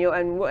you,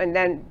 and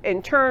then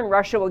in turn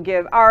Russia will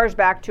give ours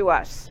back to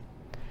us.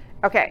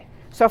 Okay,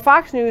 so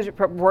Fox News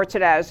reports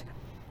it as,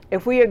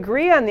 if we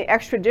agree on the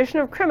extradition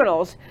of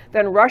criminals,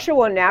 then Russia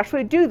will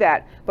naturally do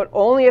that, but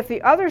only if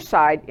the other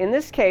side, in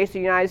this case the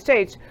United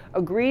States,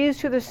 agrees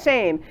to the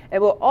same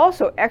and will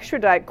also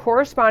extradite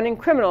corresponding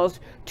criminals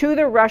to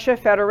the Russia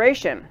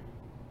Federation.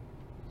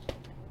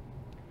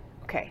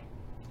 Okay.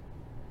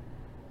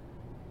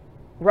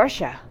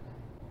 Russia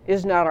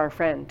is not our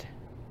friend.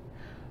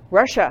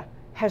 Russia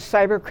has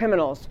cyber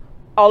criminals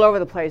all over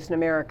the place in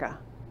America.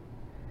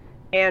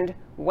 And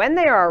when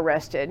they are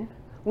arrested,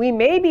 we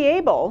may be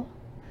able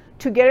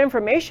to get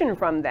information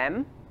from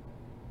them.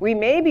 We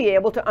may be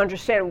able to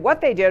understand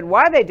what they did,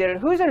 why they did it,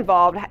 who's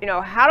involved,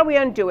 how do we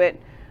undo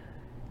it?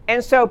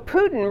 And so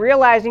Putin,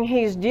 realizing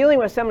he's dealing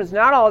with someone who's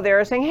not all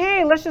there, is saying,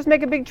 hey, let's just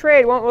make a big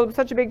trade. It won't be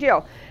such a big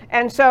deal.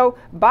 And so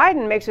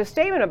Biden makes a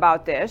statement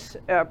about this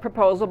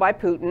proposal by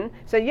Putin.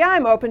 Said, yeah,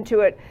 I'm open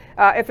to it.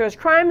 If there's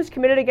crimes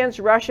committed against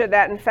Russia,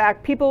 that in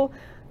fact people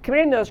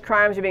committing those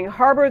crimes are being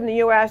harbored in the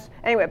U.S.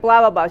 Anyway, blah,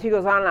 blah, blah. So he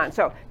goes on and on.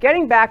 So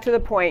getting back to the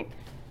point,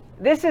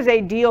 this is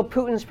a deal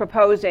Putin's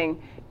proposing.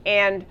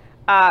 And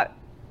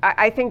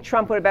I think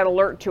Trump would have been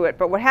alert to it.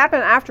 But what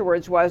happened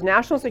afterwards was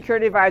National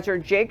Security Advisor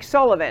Jake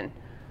Sullivan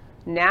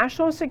had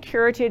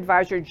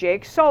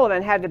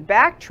to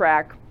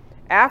backtrack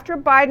after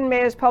Biden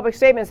made his public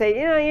statement and say,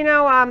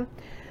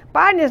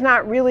 Biden is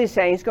not really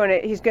saying he's going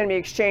to be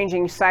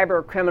exchanging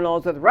cyber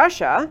criminals with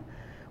Russia.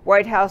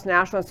 White House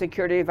National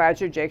Security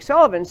Advisor Jake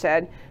Sullivan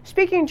said,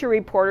 speaking to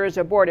reporters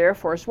aboard Air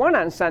Force One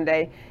on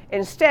Sunday,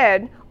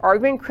 instead,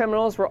 arguing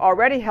criminals were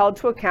already held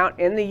to account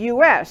in the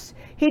U.S.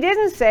 He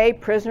didn't say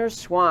prisoner's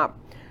swamp.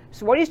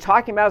 So what he's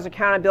talking about is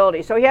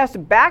accountability. So he has to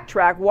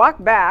backtrack,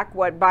 walk back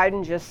what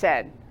Biden just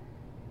said.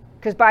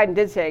 Because Biden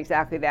did say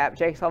exactly that.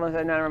 Jake Sullivan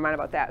said, no, never mind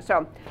about that.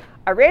 So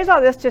I raise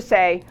all this to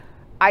say,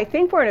 I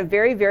think we're in a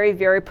very, very,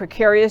 very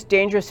precarious,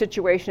 dangerous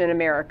situation in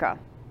America.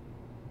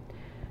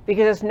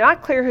 Because it's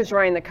not clear who's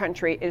running the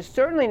country. It's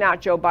certainly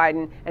not Joe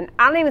Biden. And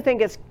I don't even think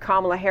it's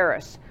Kamala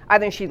Harris. I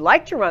think she'd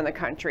like to run the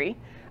country,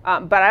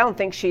 but I don't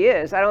think she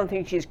is. I don't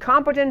think she's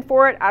competent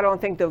for it. I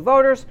don't think the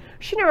voters,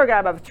 she never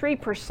got above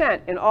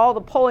 3% in all the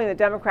polling the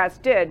Democrats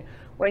did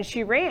when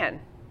she ran.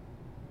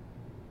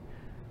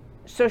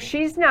 So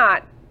she's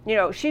not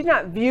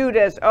viewed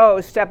as,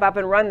 step up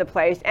and run the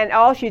place. And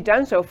all she's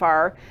done so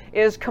far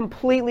is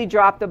completely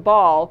drop the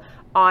ball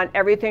on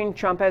everything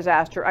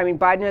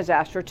Biden has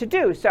asked her to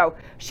do. So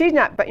she's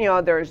not, but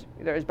there's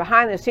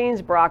behind the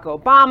scenes Barack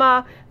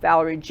Obama,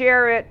 Valerie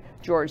Jarrett,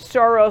 George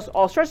Soros,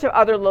 all sorts of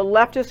other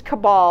leftist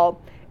cabal.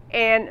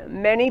 And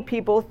many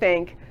people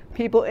think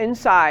people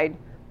inside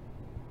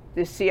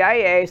the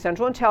CIA,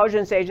 Central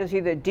Intelligence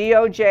Agency, the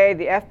DOJ,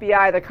 the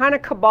FBI, the kind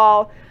of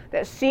cabal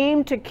that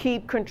seemed to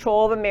keep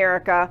control of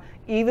America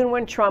even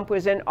when Trump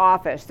was in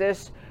office.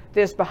 This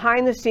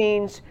behind the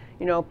scenes,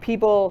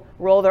 people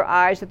roll their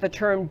eyes at the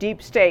term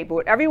deep state, but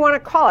whatever you want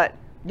to call it,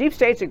 deep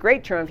state's a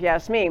great term if you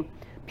ask me.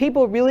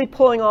 People really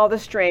pulling all the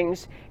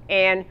strings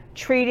and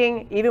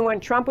treating, even when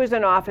Trump was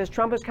in office,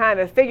 Trump was kind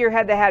of a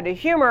figurehead that had to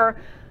humor,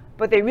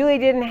 but they really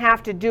didn't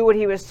have to do what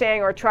he was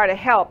saying or try to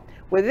help.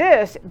 With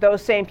this,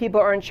 those same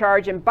people are in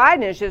charge, and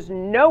Biden is just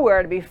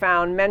nowhere to be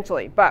found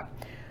mentally. But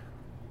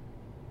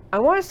I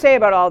want to say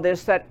about all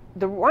this that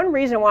the one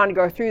reason I wanted to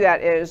go through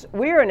that is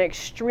we are in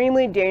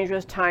extremely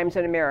dangerous times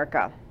in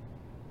America.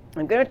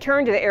 I'm going to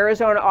turn to the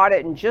Arizona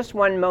audit in just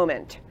one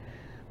moment,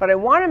 but I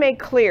want to make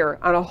clear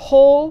on a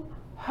whole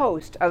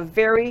host of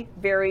very,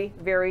 very,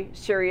 very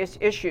serious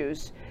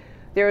issues.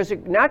 There is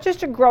not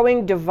just a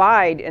growing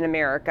divide in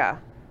America,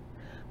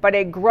 but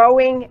a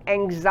growing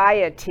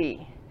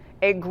anxiety,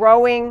 a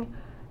growing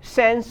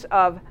sense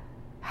of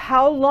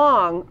how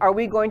long are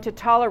we going to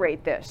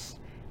tolerate this?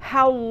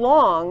 How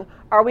long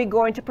are we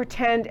going to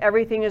pretend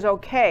everything is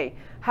okay?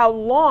 How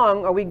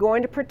long are we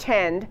going to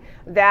pretend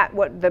that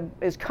what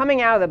is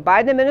coming out of the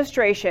Biden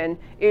administration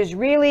is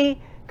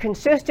really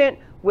consistent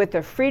with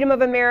the freedom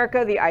of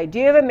America, the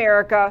idea of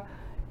America?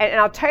 And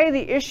I'll tell you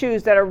the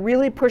issues that are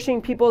really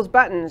pushing people's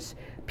buttons.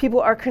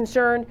 People are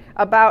concerned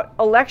about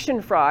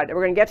election fraud. And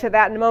we're going to get to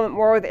that in a moment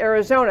more with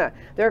Arizona.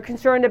 They're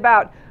concerned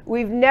about,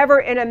 we've never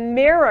in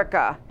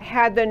America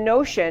had the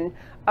notion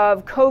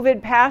of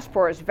COVID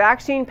passports,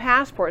 vaccine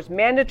passports,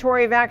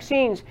 mandatory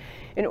vaccines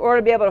in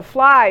order to be able to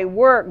fly,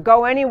 work,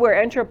 go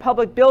anywhere, enter a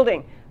public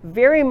building.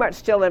 Very much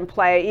still in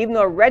play, even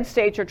though red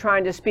states are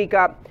trying to speak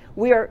up.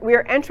 We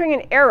are entering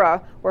an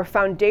era where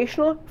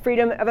foundational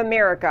freedom of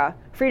America,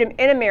 freedom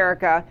in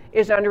America,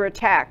 is under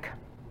attack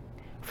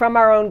from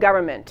our own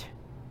government.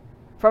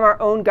 From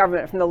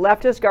the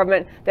leftist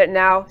government that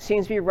now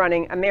seems to be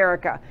running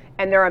America.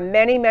 And there are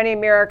many, many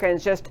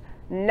Americans just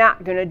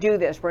not going to do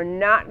this. We're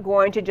not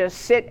going to just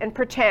sit and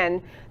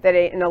pretend that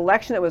an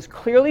election that was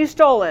clearly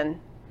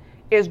stolen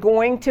is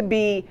going to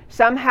be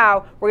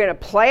somehow, we're going to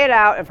play it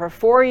out and for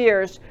 4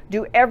 years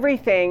do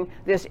everything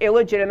this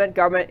illegitimate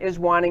government is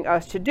wanting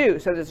us to do.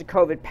 So there's the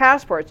COVID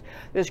passports,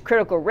 there's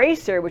critical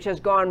race theory, which has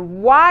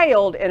gone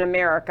wild in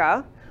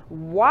America,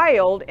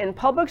 wild in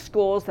public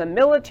schools, the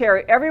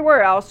military,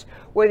 everywhere else,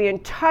 where the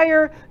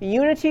entire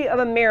unity of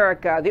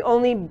America, the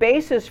only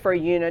basis for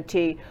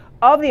unity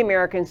of the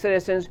American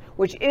citizens,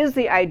 which is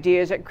the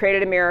ideas that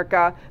created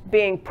America,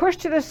 being pushed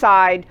to the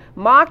side,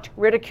 mocked,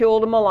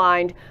 ridiculed, and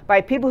maligned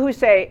by people who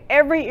say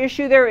every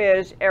issue there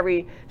is,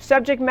 every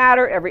subject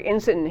matter, every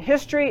incident in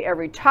history,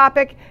 every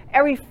topic,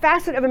 every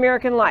facet of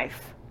American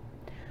life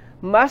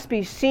must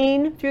be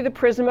seen through the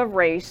prism of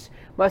race,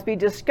 must be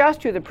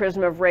discussed through the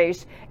prism of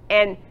race,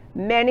 and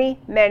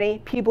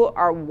Many people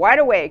are wide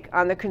awake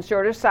on the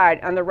conservative side,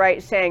 on the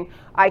right, saying,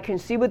 I can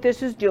see what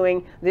this is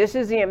doing. This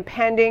is the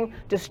impending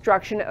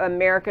destruction of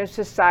America's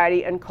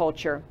society and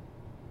culture.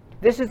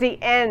 This is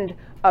the end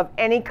of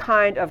any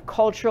kind of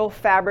cultural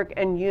fabric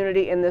and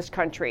unity in this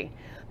country.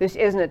 This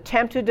is an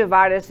attempt to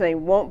divide us, and they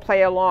won't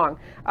play along.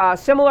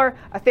 Similar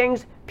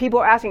things, people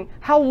are asking,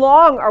 how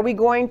long are we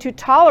going to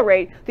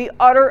tolerate the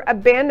utter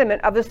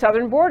abandonment of the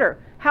southern border?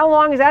 How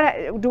long is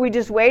that? Do we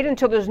just wait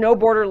until there's no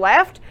border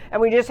left and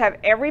we just have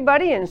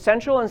everybody in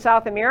Central and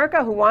South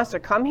America who wants to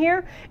come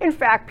here? In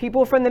fact,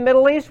 people from the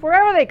Middle East,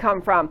 wherever they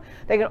come from,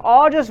 they can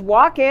all just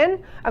walk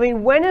in. I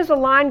mean, when is the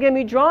line going to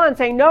be drawn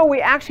saying, no, we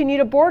actually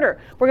need a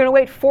border? We're going to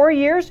wait 4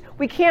 years?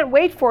 We can't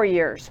wait 4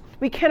 years.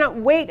 We cannot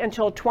wait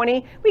until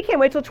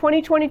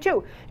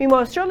 2022. We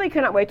most certainly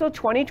cannot wait till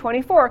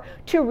 2024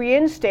 to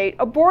reinstate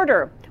a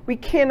border. We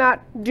cannot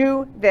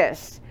do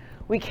this.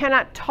 We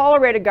cannot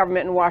tolerate a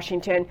government in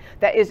Washington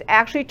that is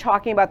actually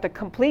talking about the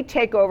complete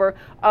takeover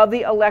of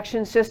the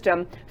election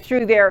system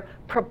through their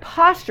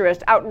preposterous,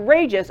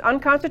 outrageous,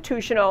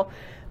 unconstitutional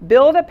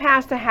bill that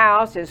passed the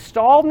House, is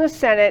stalled in the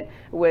Senate,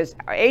 was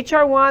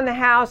H.R. 1 in the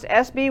House,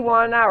 SB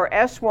 1 now, or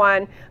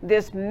S1,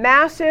 this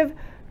massive,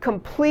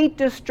 complete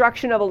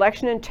destruction of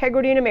election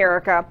integrity in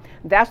America.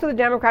 That's what the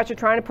Democrats are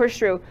trying to push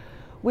through.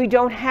 We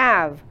don't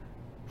have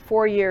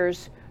 4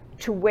 years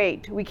to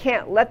wait. We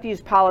can't let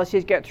these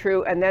policies get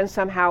through and then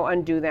somehow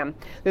undo them.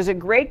 There's a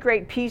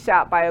great piece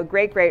out by a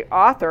great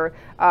author.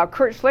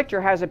 Kurt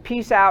Schlichter has a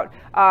piece out,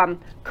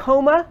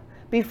 Coma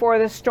Before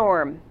the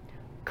Storm.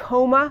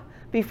 Coma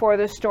Before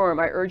the Storm.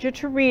 I urge you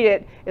to read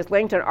it. It's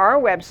linked on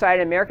our website,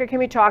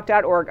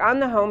 americacanwetalk.org, on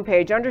the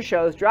homepage, under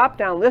shows, drop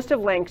down list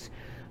of links.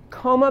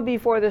 Coma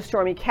Before the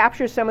Storm. He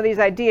captures some of these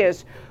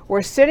ideas.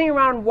 We're sitting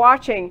around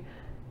watching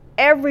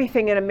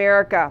everything in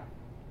America,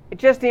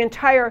 just the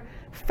entire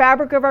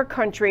fabric of our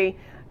country,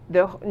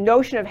 the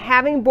notion of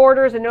having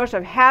borders, the notion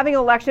of having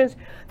elections,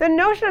 the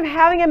notion of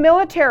having a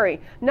military,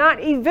 not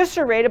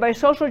eviscerated by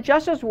social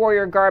justice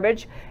warrior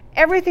garbage.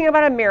 Everything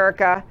about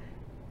America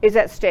is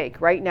at stake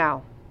right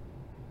now.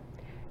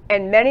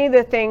 And many of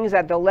the things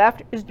that the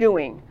left is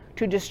doing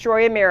to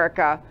destroy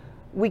America,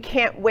 we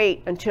can't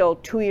wait until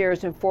 2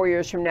 years and 4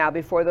 years from now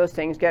before those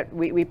things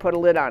we put a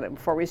lid on it,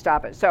 before we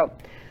stop it. So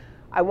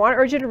I want to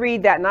urge you to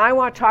read that. Now I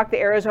want to talk the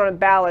Arizona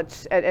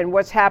ballots and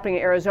what's happening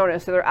in Arizona.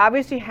 So they're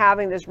obviously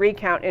having this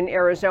recount in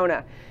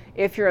Arizona.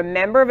 If you're a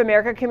member of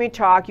America Can We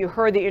Talk, you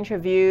heard the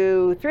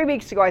interview 3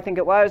 weeks ago, I think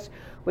it was,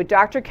 with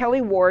Dr. Kelly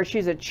Ward.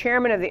 She's a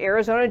chairman of the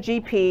Arizona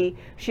GP.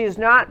 She is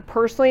not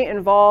personally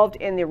involved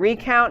in the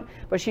recount,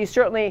 but she's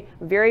certainly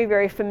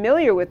very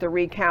familiar with the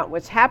recount.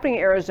 What's happening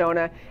in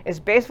Arizona is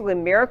basically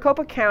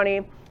Maricopa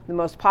County, the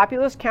most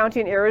populous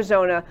county in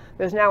Arizona.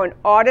 There's now an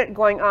audit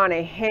going on,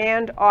 a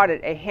hand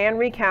audit, a hand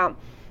recount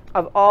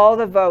of all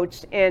the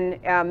votes in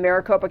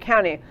Maricopa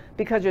County,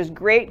 because there's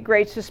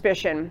great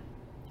suspicion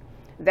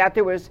that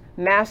there was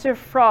massive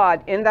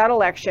fraud in that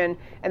election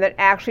and that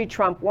actually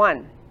Trump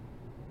won.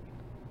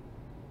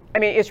 I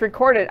mean, it's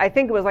recorded. I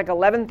think it was like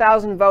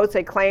 11,000 votes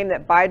they claim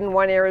that Biden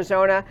won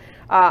Arizona.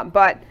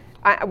 But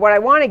what I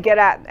want to get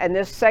at in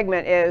this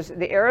segment is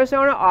the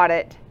Arizona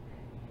audit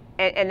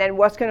and then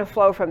what's going to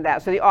flow from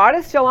that. So the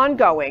audit's still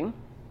ongoing.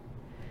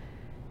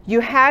 You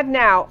had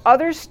now,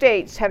 other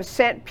states have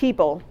sent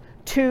people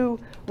to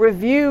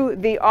review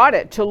the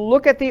audit, to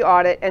look at the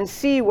audit and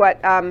see what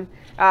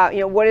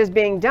what is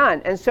being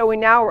done. And so we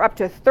now are up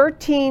to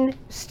 13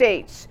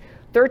 states.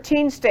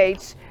 13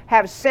 states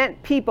have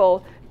sent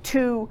people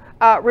to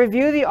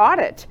review the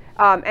audit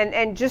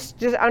and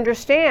just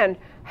understand,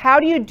 how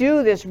do you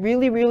do this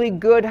really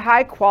good,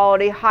 high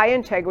quality, high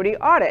integrity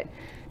audit?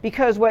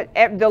 Because what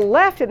the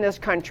left in this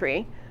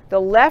country, the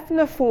left in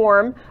the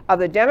form of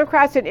the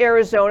Democrats in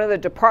Arizona, the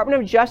Department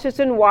of Justice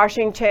in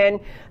Washington,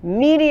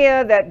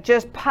 media that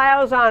just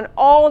piles on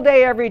all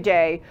day, every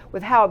day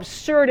with how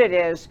absurd it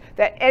is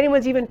that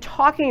anyone's even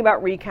talking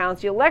about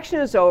recounts. The election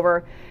is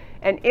over,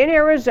 and in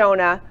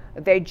Arizona,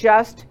 they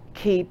just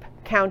keep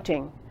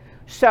counting.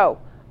 So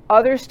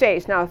other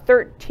states, now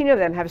 13 of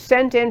them, have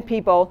sent in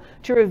people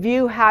to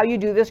review how you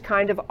do this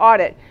kind of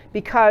audit,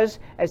 because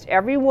as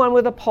everyone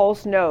with a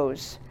pulse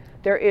knows,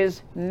 there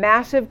is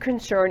massive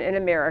concern in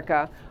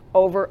America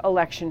over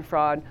election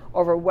fraud,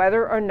 over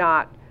whether or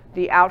not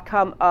the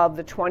outcome of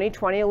the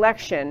 2020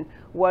 election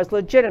was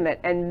legitimate,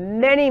 and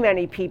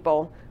many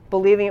people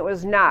believing it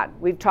was not.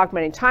 We've talked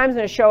many times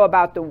in the show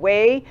about the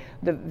way,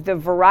 the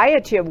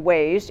variety of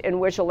ways in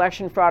which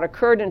election fraud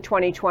occurred in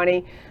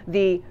 2020,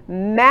 the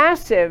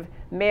massive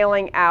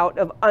mailing out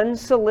of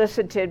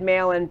unsolicited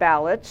mail-in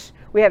ballots.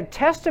 We have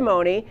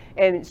testimony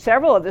in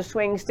several of the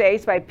swing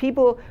states by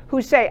people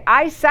who say,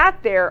 I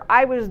sat there,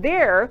 I was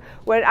there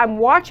when I'm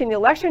watching the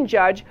election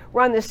judge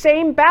run the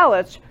same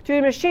ballots through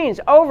the machines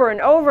over and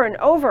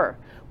over.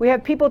 We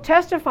have people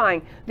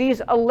testifying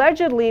these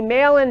allegedly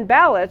mail-in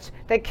ballots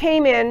that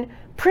came in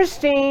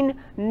pristine,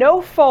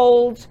 no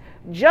folds,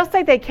 just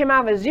like they came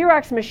out of a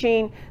Xerox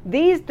machine.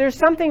 There's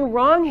something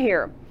wrong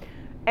here.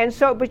 And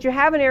so, but you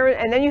have an area,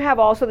 and then you have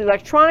also the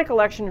electronic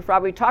election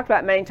fraud we talked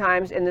about many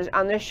times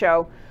on this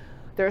show.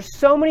 There's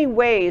so many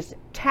ways,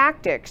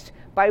 tactics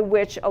by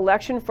which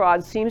election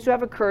fraud seems to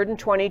have occurred in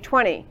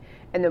 2020.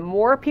 And the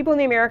more people in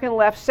the American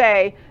left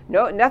say,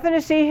 no, nothing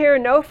to see here,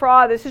 no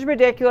fraud, this is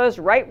ridiculous,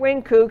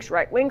 right-wing kooks,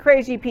 right-wing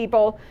crazy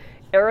people,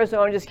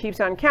 Arizona just keeps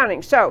on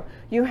counting. So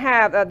you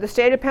have the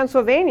state of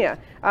Pennsylvania.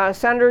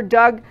 Senator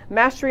Doug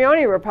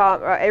Mastriani,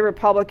 a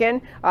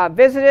Republican,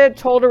 visited,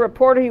 told a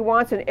reporter he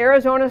wants an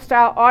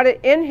Arizona-style audit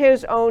in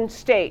his own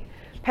state.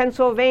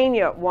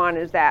 Pennsylvania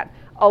wanted that.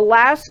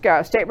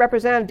 Alaska, State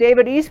Representative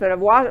David Eastman of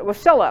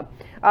Wasilla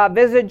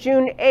visited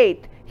June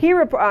 8th.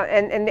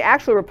 And the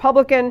actual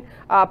Republican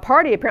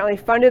Party apparently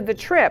funded the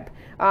trip.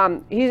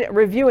 He's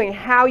reviewing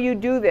how you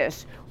do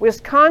this.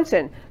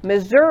 Wisconsin,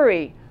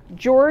 Missouri,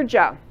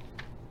 Georgia.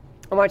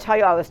 I want to tell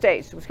you all the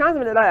states.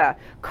 Wisconsin,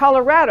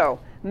 Colorado,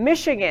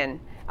 Michigan,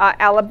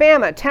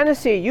 Alabama,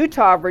 Tennessee,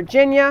 Utah,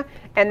 Virginia,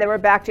 and then we're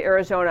back to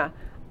Arizona.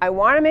 I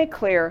want to make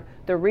clear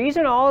the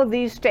reason all of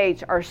these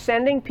states are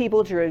sending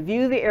people to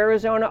review the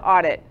Arizona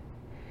audit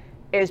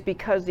is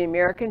because the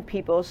American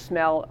people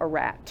smell a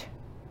rat.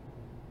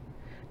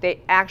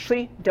 They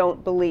actually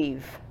don't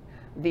believe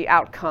the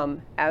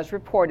outcome as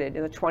reported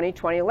in the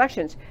 2020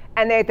 elections.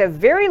 And they, at the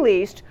very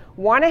least,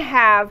 want to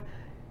have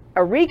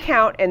a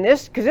recount in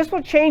this, because this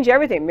will change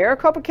everything.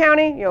 Maricopa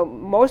County,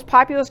 most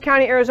populous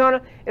county,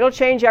 Arizona, it'll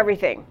change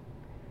everything.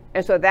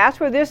 And so that's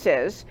where this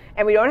is.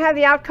 And we don't have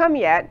the outcome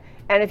yet.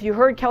 And if you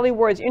heard Kelly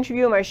Ward's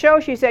interview on my show,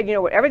 she said,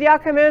 whatever the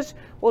outcome is,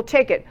 we'll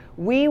take it.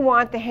 We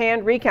want the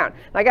hand recount.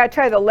 And I got to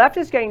tell you, the left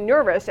is getting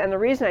nervous. And the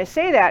reason I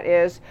say that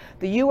is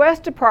the U.S.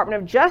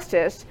 Department of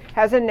Justice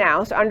has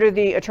announced, under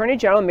the Attorney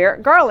General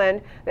Merrick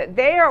Garland, that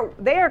they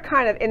are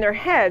kind of in their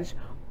heads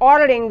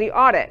auditing the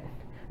audit.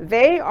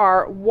 They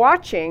are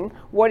watching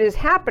what is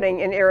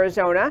happening in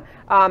Arizona,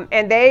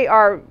 and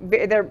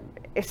they're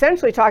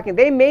essentially talking.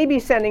 They may be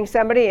sending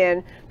somebody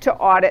in to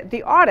audit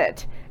the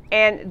audit.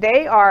 And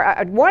they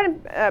are, one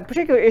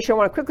particular issue I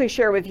want to quickly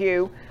share with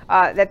you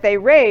that they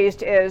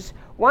raised is,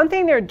 one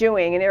thing they're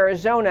doing in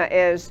Arizona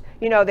is,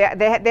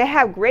 they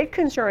have great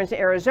concerns in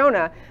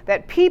Arizona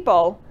that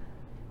people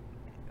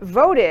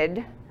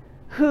voted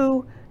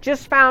who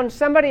just found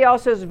somebody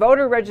else's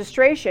voter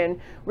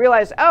registration,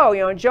 realized,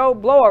 Joe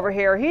Blow over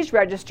here, he's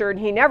registered,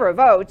 he never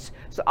votes,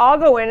 so I'll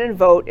go in and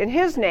vote in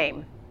his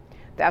name.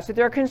 That's what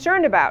they're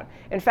concerned about.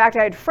 In fact,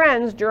 I had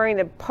friends during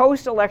the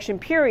post-election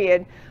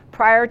period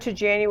prior to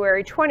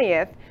January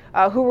 20th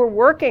who were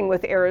working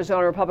with the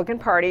Arizona Republican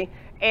Party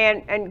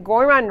and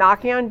going around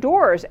knocking on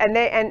doors.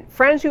 And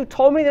friends who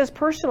told me this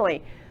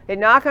personally, they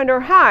knock on door,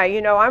 hi,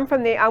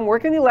 I'm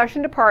working in the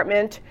election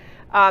department,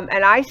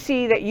 and I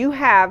see that you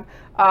have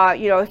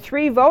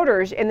 3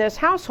 voters in this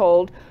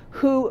household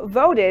who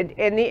voted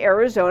in the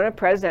Arizona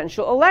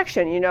presidential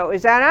election.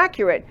 Is that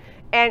accurate?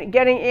 And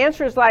getting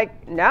answers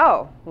like,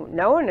 no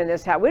one in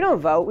this house, we don't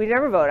vote, we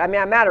never vote. I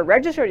mean, I'm out of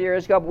registered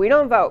years ago, but we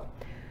don't vote.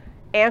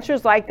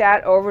 Answers like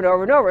that over and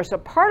over and over. So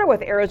part of what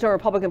the Arizona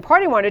Republican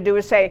Party wanted to do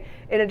is say,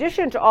 in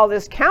addition to all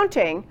this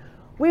counting,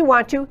 we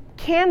want to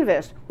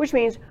canvass, which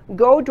means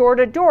go door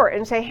to door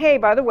and say, hey,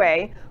 by the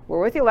way, we're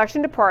with the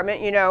election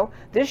department,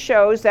 this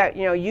shows that,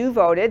 you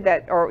voted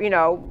that, or,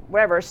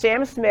 whatever,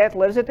 Sam Smith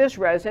lives at this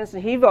residence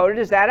and he voted,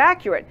 is that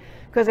accurate?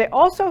 Because they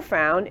also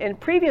found in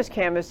previous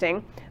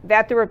canvassing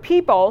that there were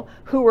people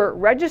who were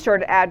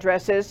registered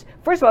addresses,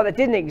 first of all, that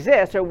didn't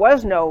exist, there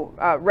was no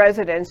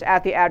residence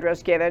at the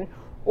address given,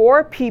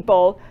 or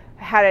people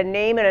had a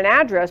name and an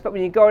address, but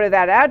when you go to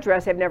that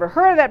address, they've never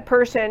heard of that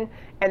person,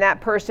 and that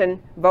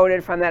person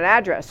voted from that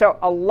address. So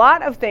a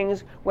lot of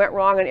things went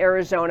wrong in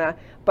Arizona,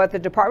 but the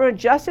Department of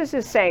Justice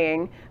is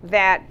saying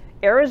that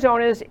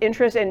Arizona's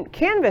interest in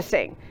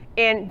canvassing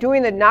and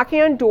doing the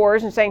knocking on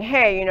doors and saying,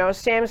 hey,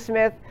 Sam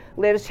Smith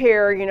lives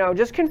here,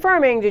 just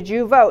confirming, did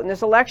you vote in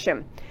this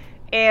election?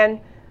 And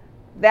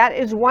that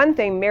is one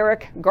thing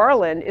Merrick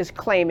Garland is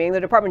claiming,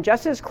 the Department of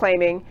Justice is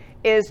claiming,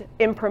 is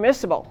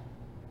impermissible.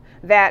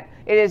 That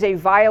it is a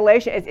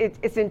violation,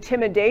 it's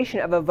intimidation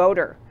of a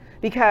voter,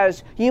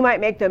 because you might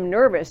make them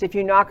nervous if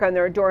you knock on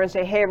their door and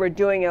say, hey, we're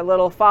doing a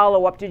little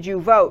follow-up, did you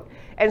vote?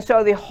 And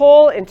so the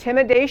whole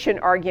intimidation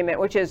argument,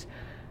 which is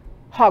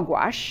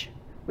hogwash,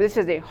 this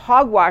is a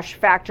hogwash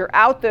factor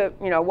out the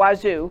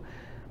wazoo,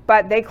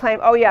 but they claim,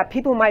 oh yeah,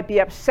 people might be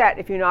upset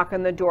if you knock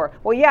on the door.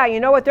 Well, yeah, you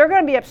know what? They're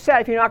going to be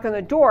upset if you knock on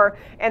the door.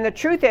 And the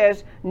truth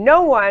is,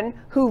 no one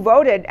who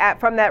voted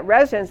from that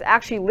residence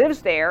actually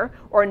lives there,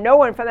 or no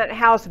one from that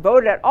house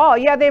voted at all.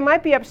 Yeah, they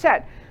might be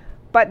upset.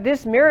 But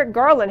this Merrick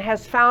Garland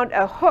has found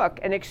a hook,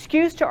 an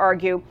excuse to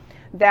argue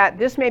that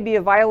this may be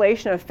a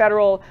violation of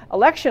federal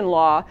election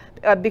law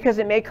because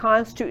it may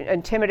constitute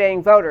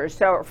intimidating voters.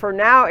 So for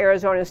now,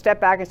 Arizona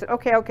stepped back and said,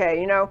 okay,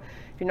 if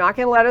you're not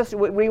going to let us,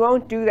 we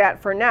won't do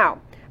that for now.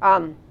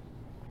 I'm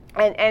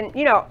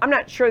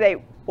not sure they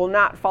will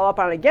not follow up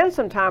on it again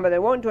sometime, but they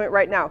won't do it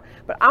right now.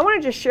 But I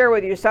want to just share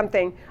with you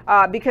something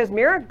because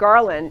Merrick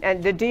Garland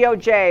and the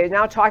DOJ is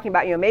now talking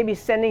about, maybe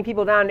sending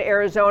people down to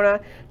Arizona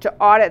to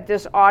audit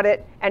this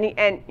audit.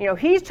 And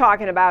he's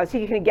talking about is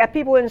he can get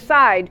people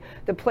inside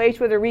the place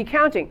where they're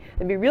recounting.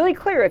 And be really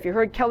clear, if you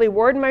heard Kelly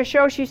Ward in my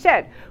show, she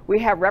said, we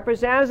have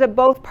representatives of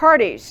both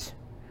parties.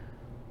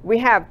 We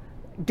have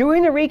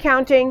doing the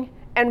recounting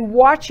and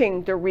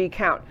watching the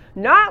recount.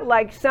 Not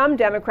like some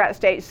Democrat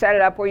states set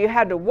it up where you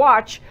had to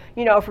watch,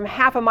 from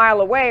half a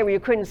mile away where you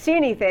couldn't see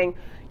anything.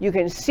 You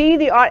can see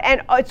the audit,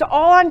 and it's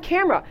all on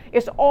camera.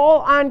 It's all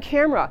on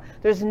camera.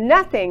 There's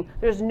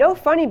no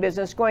funny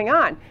business going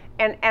on.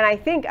 And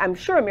I'm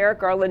sure Merrick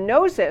Garland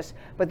knows this,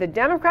 but the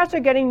Democrats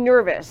are getting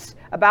nervous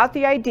about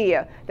the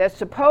idea that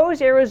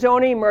suppose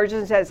Arizona emerges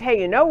and says,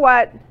 hey, you know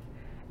what?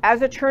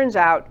 As it turns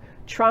out,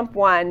 Trump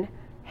won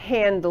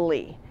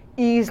handily,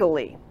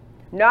 easily,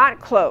 not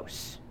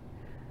close.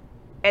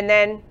 And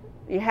then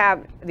you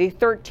have the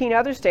 13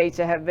 other states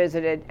that have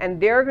visited, and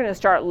they're going to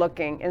start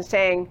looking and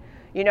saying,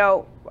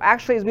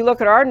 actually, as we look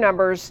at our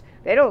numbers,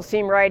 they don't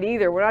seem right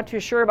either. We're not too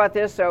sure about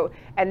this. So,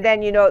 and then,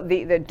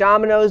 the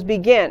dominoes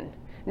begin.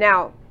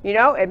 Now,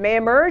 it may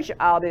emerge.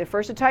 I'll be the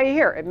first to tell you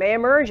here. It may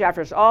emerge after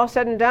it's all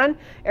said and done.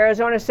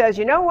 Arizona says,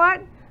 you know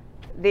what?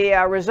 The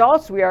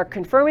results, we are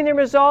confirming the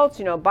results.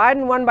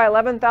 Biden won by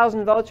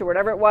 11,000 votes or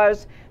whatever it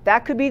was.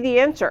 That could be the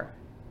answer.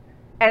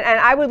 And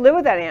I would live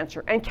with that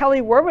answer. And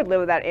Kelly Ward would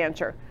live with that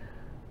answer.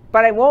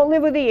 But I won't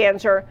live with the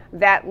answer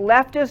that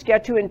leftists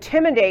get to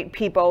intimidate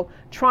people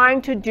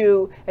trying to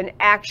do an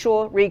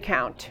actual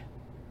recount.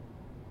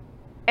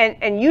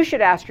 And you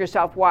should ask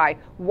yourself why.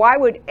 Why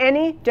would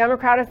any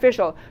Democrat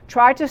official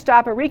try to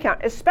stop a recount,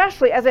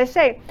 especially, as I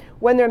say,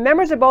 when they're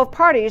members of both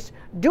parties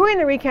doing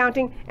the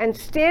recounting and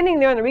standing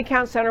there in the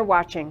recount center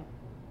watching?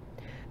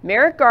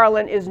 Merrick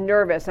Garland is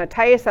nervous. And I'll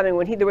tell you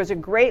something, there was a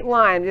great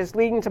line, just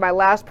leading to my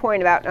last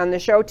point about on the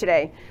show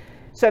today.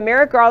 So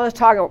Merrick Garland's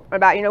talking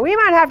about, we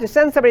might have to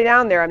send somebody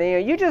down there. I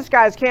mean, you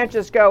guys can't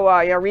just go,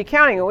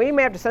 recounting. We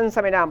may have to send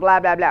somebody down, blah,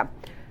 blah, blah.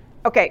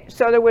 Okay,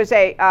 so there was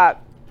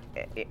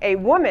a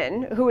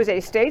woman who was a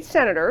state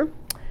senator,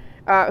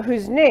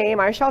 whose name,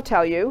 I shall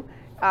tell you,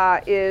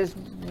 is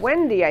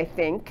Wendy, I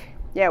think.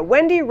 Yeah,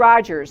 Wendy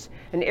Rogers,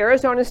 an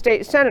Arizona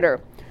state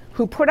senator,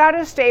 who put out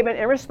a statement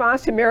in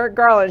response to Merrick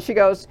Garland. She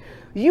goes,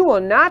 you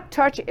will not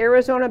touch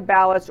Arizona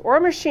ballots or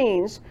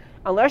machines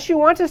unless you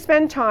want to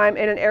spend time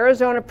in an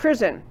Arizona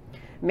prison.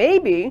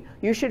 Maybe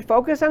you should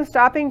focus on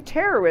stopping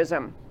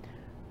terrorism.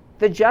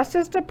 The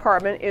Justice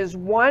Department is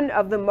one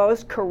of the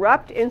most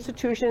corrupt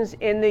institutions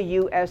in the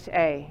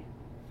USA.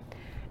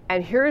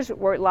 And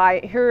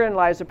herein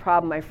lies the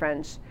problem, my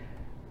friends.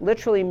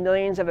 Literally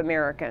millions of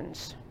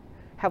Americans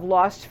have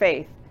lost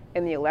faith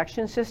in the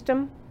election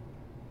system,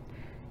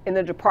 in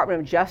the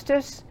Department of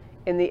Justice,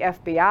 in the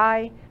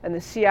FBI, and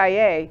the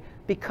CIA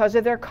because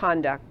of their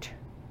conduct.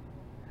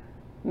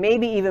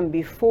 Maybe even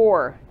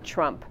before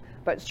Trump,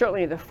 but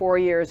certainly the 4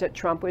 years that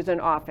Trump was in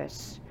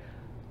office.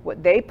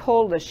 What they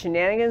pulled, the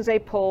shenanigans they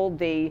pulled,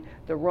 the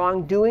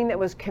wrongdoing that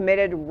was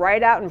committed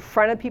right out in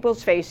front of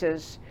people's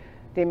faces,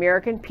 the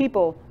American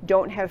people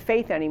don't have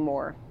faith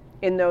anymore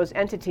in those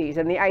entities.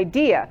 And the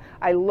idea,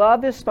 I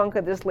love the spunk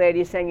of this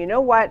lady saying, you know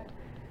what?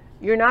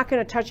 You're not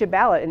going to touch a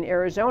ballot in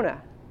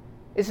Arizona.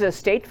 This is a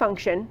state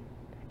function,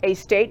 a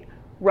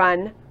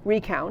state-run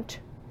recount,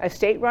 a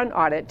state-run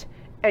audit,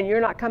 and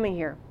you're not coming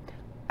here.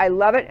 I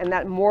love it, and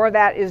that more of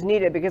that is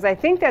needed because I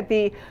think that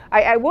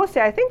I will say,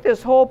 I think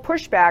this whole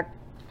pushback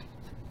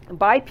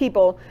by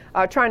people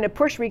trying to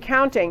push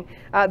recounting,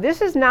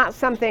 this is not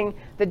something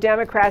the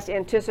Democrats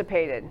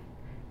anticipated.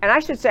 And I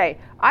should say,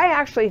 I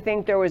actually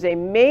think there was a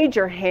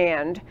major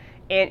hand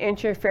in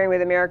interfering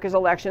with America's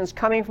elections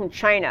coming from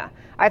China.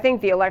 I think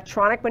the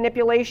electronic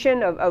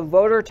manipulation of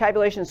voter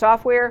tabulation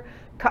software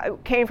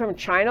came from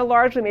China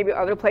largely, maybe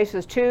other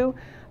places too.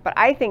 But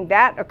I think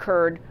that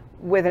occurred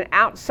with an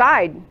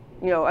outside,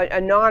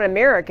 a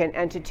non-American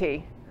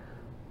entity.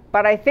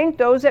 But I think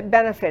those that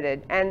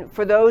benefited, and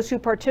for those who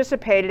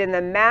participated in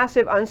the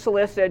massive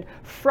unsolicited,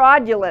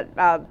 fraudulent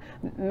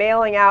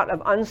mailing out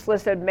of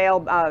unsolicited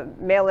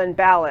mail-in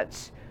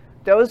ballots,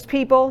 those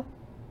people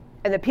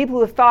and the people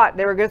who thought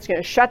they were just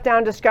going to shut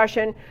down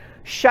discussion,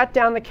 shut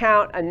down the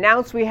count,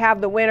 announce we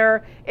have the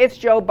winner, it's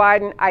Joe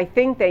Biden, I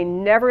think they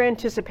never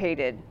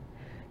anticipated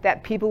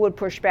that people would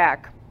push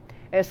back.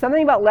 And there's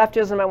something about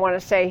leftism I want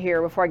to say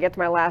here before I get to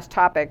my last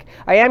topic.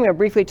 I am going to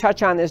briefly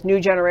touch on this new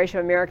generation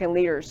of American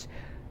leaders.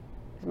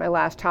 It's my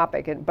last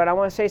topic, but I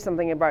want to say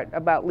something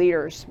about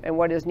leaders and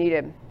what is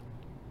needed.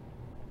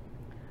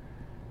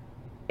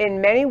 In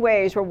many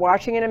ways, we're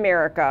watching in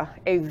America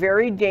a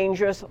very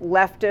dangerous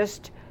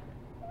leftist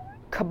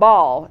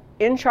cabal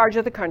in charge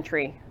of the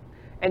country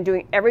and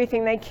doing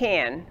everything they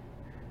can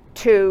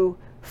to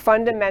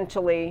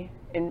fundamentally,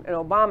 in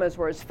Obama's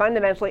words,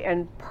 fundamentally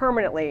and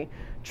permanently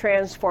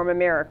transform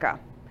America.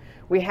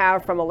 We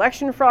have from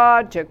election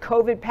fraud to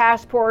COVID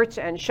passports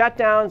and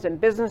shutdowns and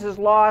businesses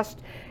lost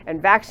and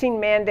vaccine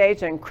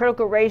mandates and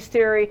critical race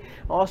theory,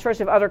 all sorts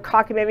of other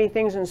cockamamie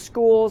things in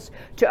schools,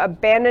 to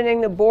abandoning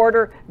the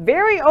border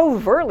very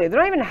overtly. They're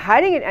not even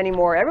hiding it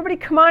anymore. Everybody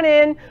come on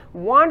in,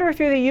 wander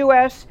through the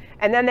U.S.,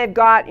 and then they've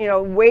got,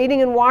 waiting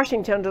in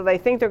Washington until they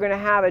think they're going to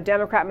have a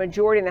Democrat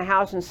majority in the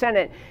House and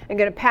Senate and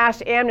going to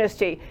pass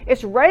amnesty.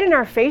 It's right in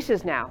our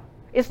faces now.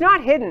 It's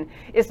not hidden.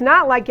 It's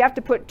not like you have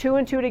to put 2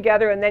 and 2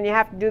 together and then you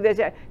have to do this,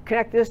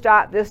 connect this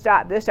dot, this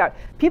dot, this dot.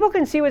 People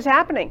can see what's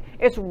happening.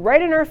 It's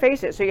right in our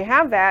faces. So you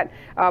have that,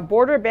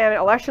 border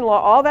abandonment, election law,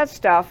 all that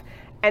stuff.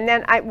 And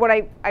then what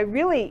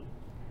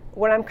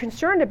I'm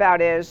concerned about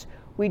is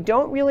we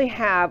don't really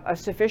have a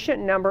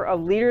sufficient number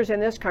of leaders in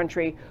this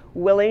country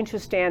willing to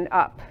stand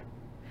up.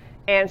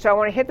 And so I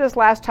want to hit this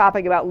last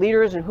topic about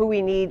leaders and who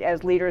we need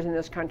as leaders in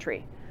this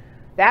country.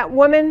 That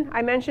woman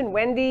I mentioned,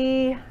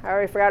 Wendy, I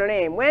already forgot her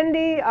name,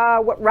 Wendy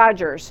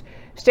Rogers,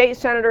 State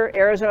Senator,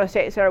 Arizona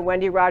State Senator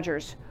Wendy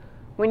Rogers.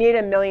 We need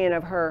 1 million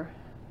of her.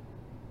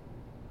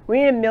 We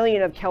need 1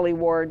 million of Kelly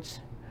Wards.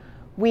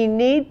 We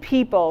need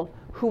people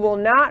who will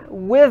not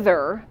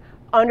wither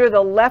under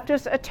the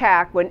leftist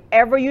attack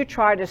whenever you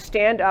try to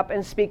stand up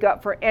and speak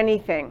up for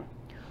anything.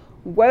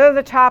 Whether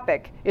the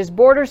topic is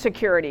border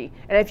security,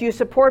 and if you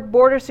support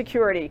border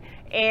security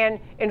and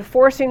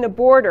enforcing the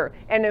border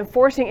and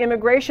enforcing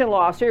immigration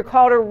law, so you're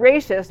called a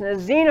racist and a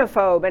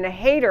xenophobe and a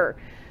hater,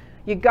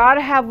 you got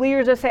to have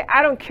leaders that say,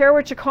 I don't care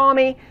what you call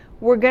me,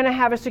 we're going to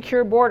have a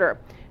secure border.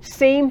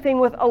 Same thing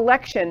with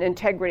election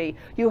integrity.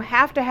 You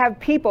have to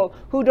have people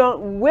who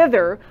don't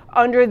wither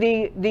under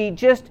the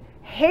just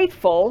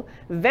hateful,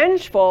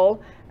 vengeful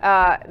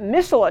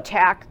missile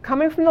attack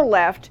coming from the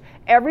left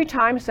every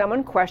time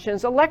someone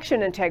questions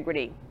election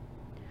integrity.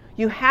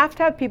 You have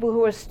to have people who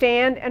will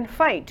stand and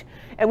fight,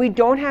 and we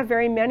don't have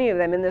very many of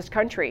them in this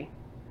country.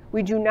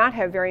 We do not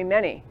have very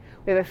many.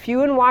 We have a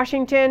few in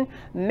Washington,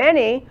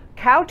 many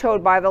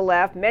kowtowed by the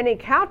left, many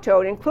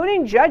kowtowed,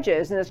 including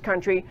judges in this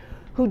country,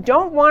 who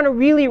don't want to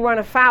really run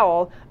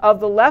afoul of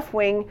the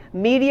left-wing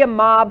media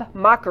mob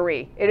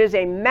mockery. It is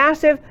a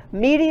massive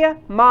media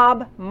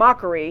mob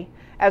mockery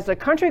as the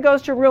country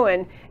goes to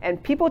ruin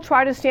and people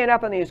try to stand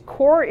up on these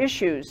core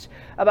issues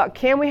about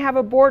can we have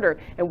a border,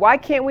 and why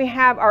can't we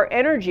have our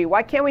energy,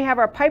 why can't we have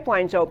our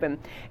pipelines open,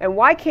 and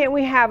why can't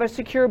we have a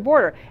secure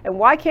border, and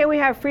why can't we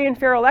have free and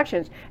fair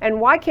elections, and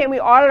why can't we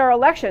audit our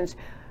elections.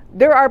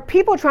 There are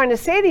people trying to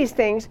say these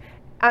things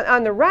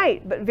on the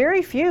right, but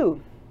very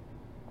few.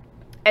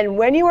 And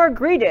when you are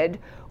greeted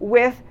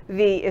with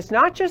it's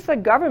not just the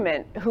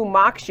government who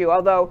mocks you,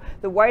 although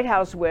the White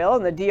House will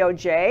and the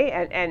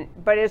DOJ,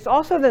 but it's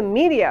also the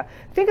media.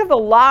 Think of the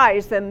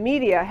lies the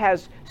media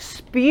has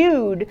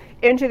spewed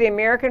into the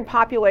American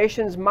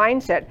population's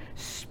mindset,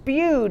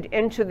 spewed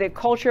into the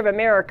culture of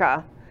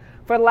America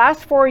for the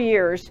last 4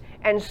 years,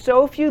 and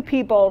so few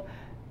people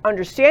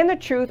understand the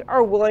truth,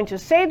 are willing to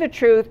say the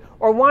truth,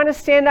 or want to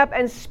stand up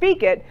and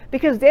speak it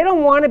because they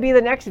don't want to be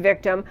the next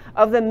victim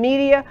of the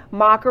media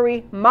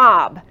mockery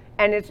mob.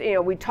 And it's,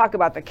 we talk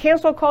about the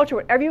cancel culture,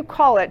 whatever you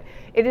call it.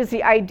 It is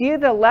the idea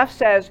the left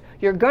says,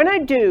 you're going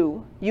to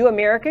do, you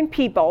American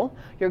people,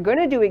 you're going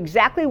to do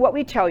exactly what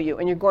we tell you,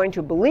 and you're going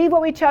to believe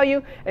what we tell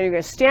you, and you're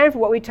going to stand for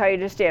what we tell you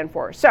to stand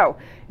for. So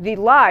the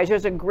lies,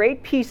 there's a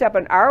great piece up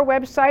on our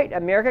website,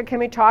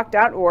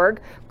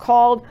 americacanwetalk.org,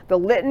 called The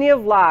Litany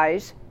of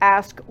Lies,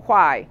 Ask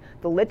Why.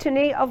 The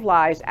Litany of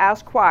Lies,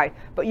 Ask Why.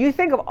 But you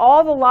think of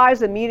all the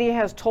lies the media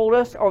has told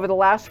us over the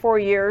last 4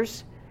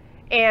 years,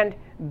 and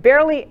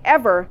barely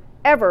ever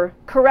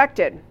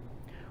corrected.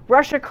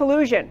 Russia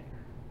collusion.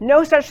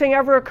 No such thing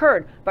ever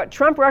occurred, but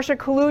Trump-Russia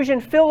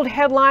collusion filled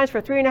headlines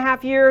for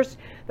 3.5 years.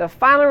 The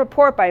final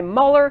report by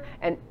Mueller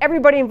and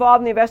everybody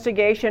involved in the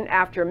investigation,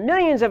 after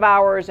millions of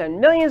hours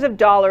and millions of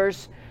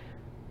dollars,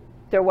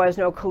 there was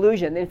no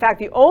collusion. In fact,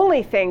 the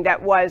only thing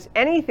that was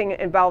anything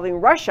involving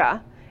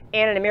Russia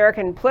and an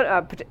American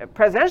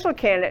presidential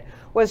candidate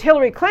was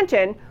Hillary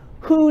Clinton,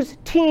 whose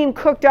team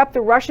cooked up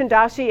the Russian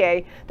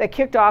dossier that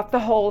kicked off the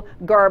whole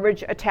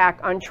garbage attack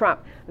on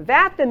Trump.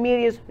 That the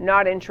media is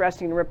not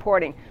interested in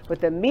reporting. But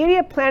the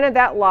media planted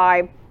that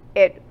lie.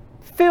 It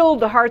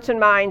filled the hearts and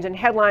minds and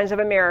headlines of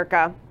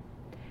America.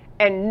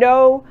 And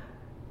no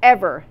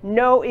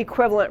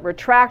equivalent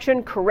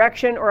retraction,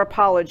 correction, or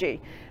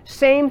apology.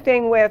 Same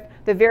thing with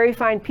the very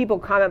fine people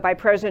comment by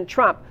President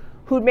Trump,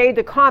 who made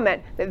the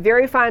comment that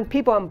very fine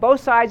people on both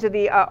sides of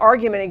the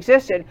argument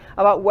existed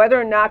about whether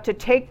or not to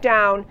take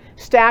down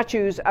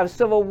statues of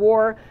Civil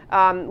War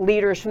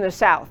leaders from the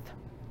South.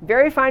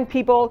 Very fine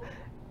people,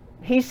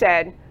 he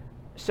said,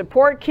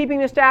 support keeping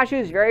the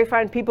statues. Very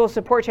fine people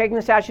support taking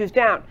the statues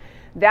down.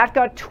 That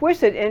got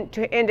twisted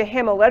into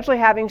him allegedly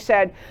having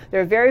said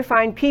there are very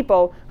fine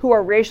people who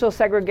are racial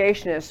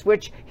segregationists,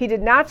 which he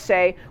did not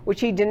say, which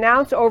he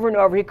denounced over and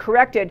over. He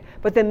corrected,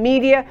 but the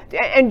media,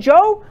 and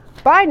Joe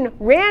Biden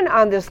ran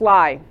on this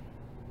lie,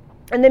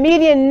 and the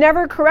media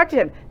never corrected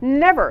him,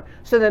 never.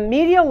 So the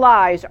media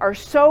lies are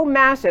so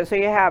massive. So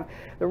you have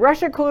The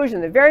Russia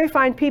collusion, the very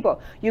fine people.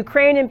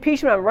 Ukraine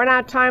impeachment, I'm running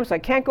out of time, so I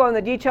can't go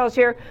into the details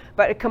here,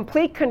 but a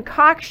complete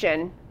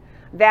concoction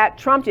that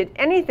Trump did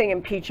anything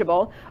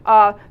impeachable.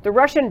 The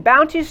Russian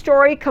bounty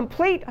story,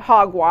 complete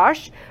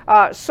hogwash.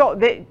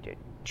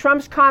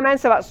 Trump's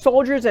comments about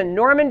soldiers in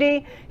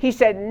Normandy, he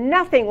said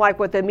nothing like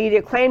what the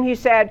media claimed he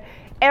said.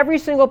 Every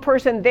single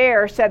person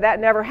there said that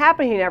never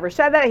happened. He never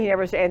said that. He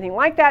never said anything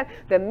like that.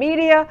 The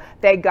media,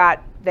 they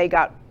got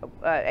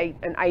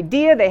an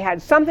idea. They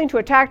had something to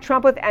attack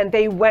Trump with, and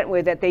they went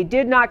with it. They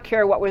did not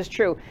care what was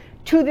true.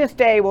 To this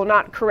day, will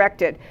not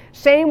correct it.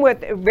 Same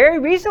with, very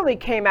recently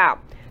came out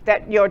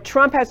that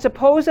Trump had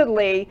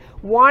supposedly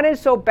wanted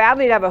so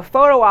badly to have a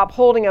photo op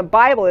holding a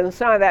Bible in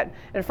front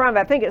of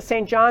I think it's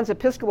St. John's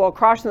Episcopal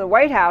across from the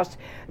White House,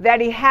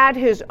 that he had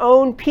his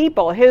own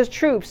people, his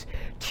troops,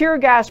 tear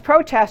gas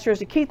protesters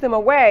to keep them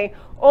away.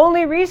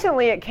 Only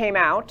recently it came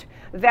out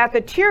that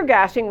the tear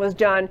gassing was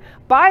done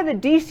by the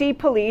DC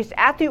police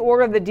at the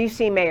order of the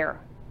DC mayor.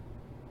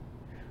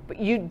 But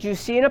do you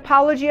see an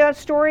apology of that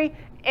story?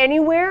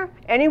 Anywhere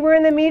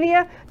in the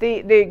media?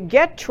 The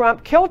get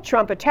Trump, kill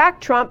Trump,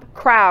 attack Trump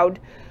crowd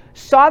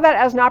saw that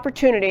as an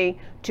opportunity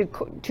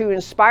to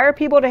inspire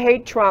people to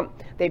hate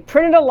Trump. They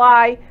printed a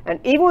lie, and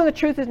even when the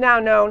truth is now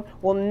known,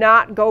 will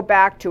not go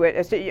back to it.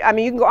 You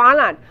can go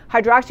on.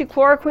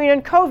 Hydroxychloroquine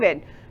and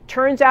COVID.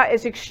 Turns out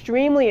it's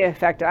extremely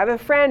effective. I have a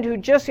friend who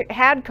just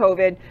had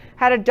COVID,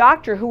 had a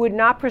doctor who would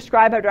not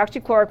prescribe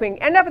hydroxychloroquine,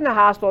 end up in the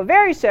hospital,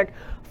 very sick.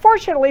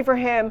 Fortunately for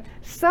him,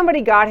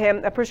 somebody got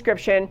him a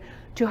prescription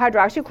to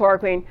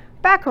hydroxychloroquine,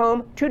 back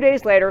home 2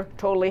 days later,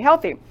 totally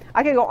healthy.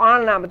 I can go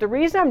on and on, but the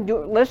reason I'm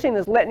listening to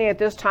this litany at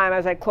this time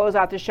as I close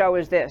out the show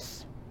is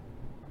this.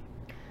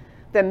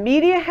 The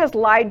media has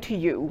lied to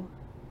you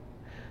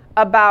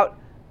about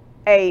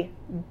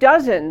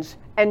dozens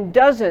and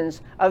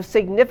dozens of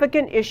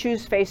significant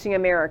issues facing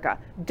America.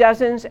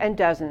 Dozens and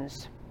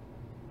dozens.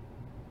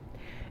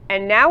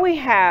 And now we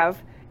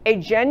have a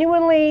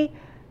genuinely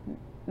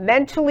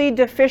mentally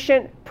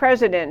deficient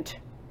president.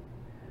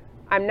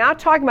 I'm not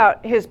talking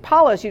about his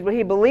policies, what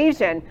he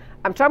believes in.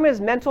 I'm talking about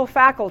his mental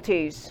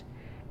faculties.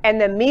 And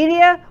the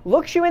media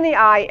looks you in the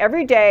eye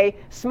every day,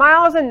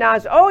 smiles and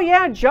nods. Oh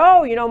yeah,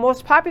 Joe,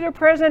 most popular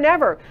president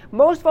ever.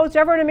 Most votes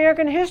ever in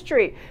American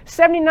history.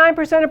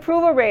 79%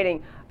 approval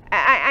rating.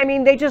 I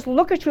mean, they just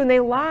look at you and they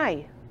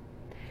lie.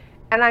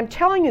 And I'm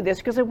telling you this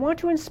because I want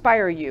to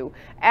inspire you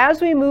as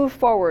we move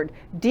forward,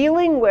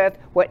 dealing with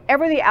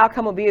whatever the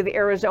outcome will be of the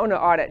Arizona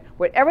audit,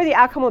 whatever the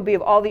outcome will be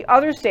of all the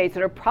other states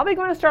that are probably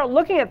going to start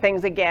looking at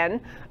things again,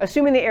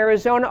 assuming the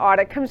Arizona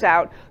audit comes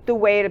out the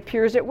way it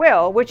appears it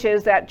will, which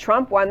is that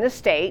Trump won the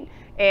state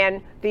and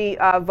the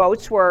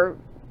votes were,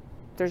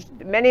 there's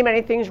many,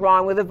 many things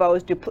wrong with the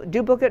votes,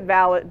 duplicate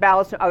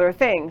ballots and other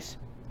things.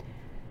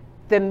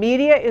 The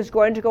media is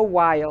going to go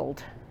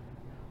wild.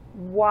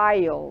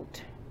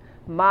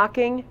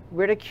 Mocking,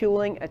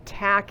 ridiculing,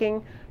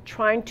 attacking,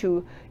 trying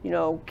to,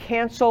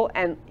 cancel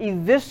and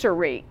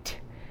eviscerate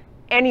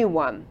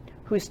anyone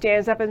who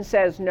stands up and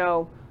says,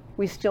 no,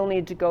 we still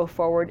need to go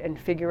forward and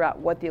figure out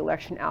what the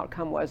election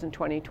outcome was in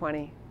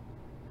 2020.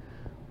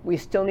 We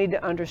still need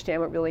to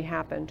understand what really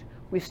happened.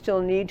 We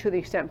still need, to the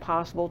extent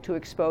possible, to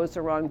expose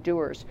the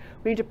wrongdoers.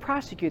 We need to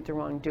prosecute the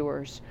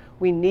wrongdoers.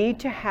 We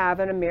need to have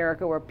an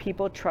America where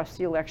people trust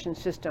the election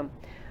system.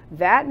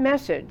 That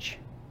message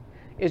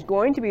is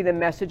going to be the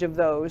message of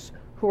those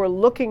who are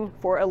looking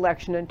for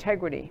election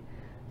integrity.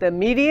 The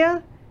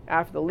media,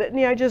 after the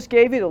litany I just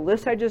gave you, the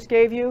list I just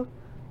gave you,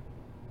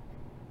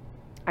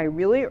 I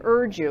really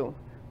urge you,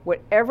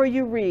 whatever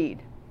you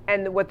read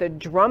and what the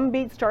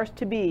drumbeat starts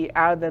to be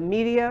out of the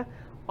media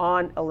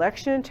on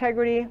election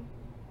integrity,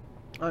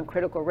 on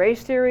critical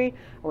race theory,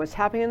 and what's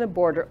happening on the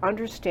border,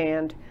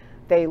 understand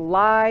they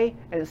lie,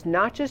 and it's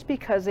not just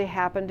because they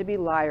happen to be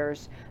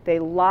liars. They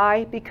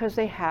lie because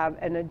they have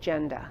an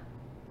agenda.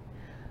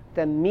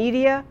 The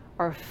media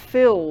are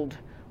filled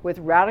with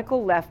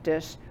radical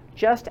leftists,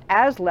 just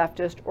as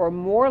leftist or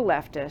more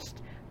leftist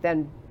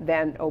than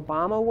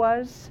Obama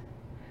was,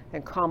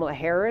 than Kamala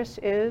Harris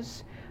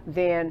is,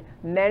 than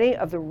many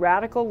of the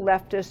radical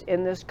leftists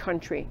in this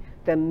country.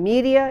 The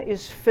media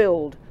is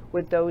filled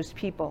with those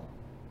people.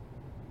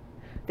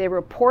 They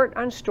report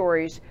on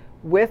stories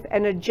with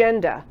an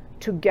agenda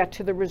to get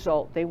to the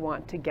result they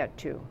want to get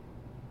to.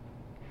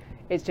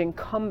 It's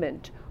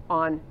incumbent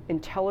on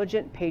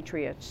intelligent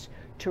patriots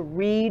to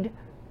read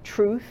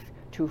truth,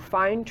 to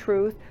find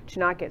truth, to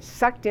not get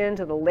sucked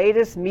into the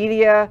latest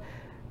media,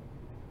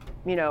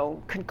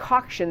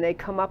 concoction they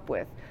come up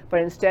with, but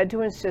instead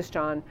to insist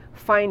on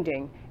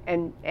finding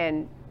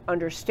and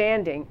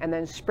understanding and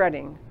then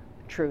spreading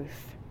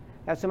truth.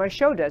 That's what my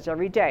show does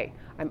every day.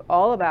 I'm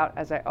all about,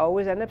 as I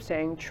always end up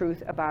saying,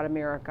 truth about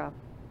America.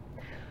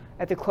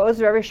 At the close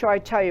of every show, I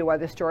tell you why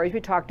the stories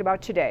we talked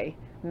about today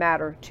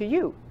matter to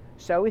you.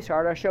 So we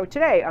start our show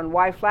today on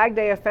why Flag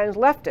Day offends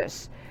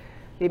leftists.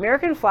 The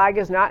American flag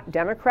is not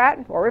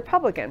Democrat or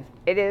Republican.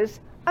 It is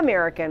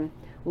American.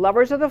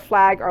 Lovers of the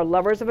flag are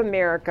lovers of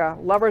America,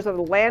 lovers of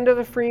the land of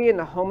the free and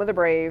the home of the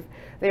brave.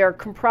 They are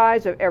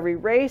comprised of every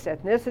race,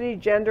 ethnicity,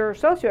 gender,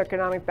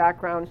 socioeconomic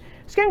background,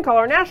 skin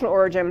color, national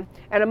origin,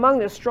 and among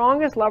the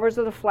strongest lovers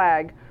of the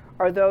flag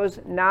are those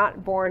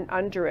not born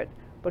under it,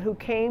 but who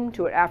came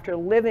to it after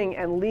living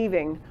and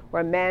leaving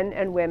where men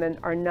and women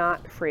are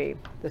not free.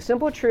 The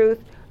simple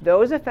truth,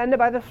 those offended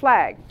by the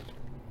flag,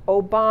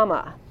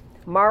 Obama,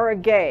 Mara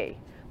Gay,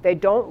 they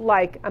don't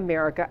like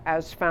America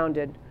as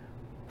founded.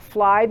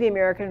 Fly the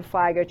American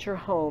flag at your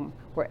home,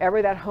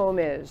 wherever that home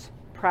is,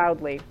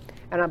 proudly.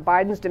 And on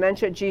Biden's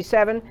dementia at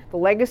G7, the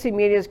legacy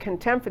media's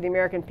contempt for the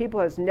American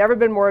people has never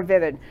been more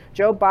vivid.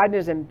 Joe Biden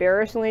is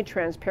embarrassingly,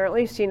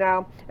 transparently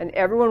senile, and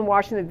everyone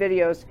watching the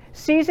videos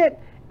sees it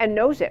and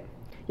knows it.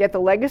 Yet the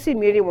legacy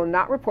media will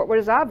not report what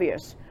is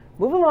obvious.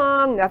 Move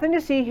along, nothing to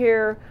see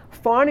here.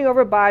 Fawning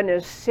over Biden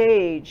as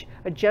sage,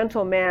 a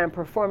gentle man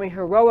performing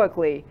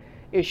heroically,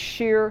 is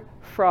sheer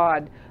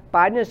fraud.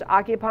 Biden is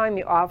occupying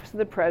the office of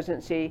the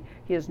presidency.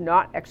 He is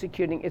not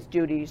executing its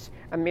duties.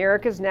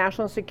 America's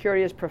national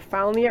security is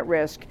profoundly at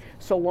risk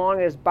so long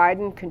as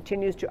Biden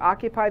continues to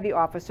occupy the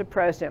office of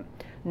president.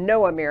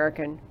 No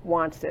American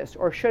wants this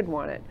or should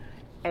want it.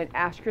 And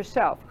ask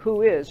yourself,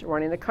 who is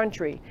running the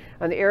country?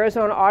 On the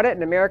Arizona audit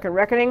and American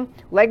reckoning,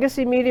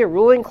 legacy media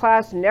ruling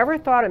class never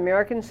thought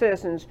American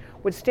citizens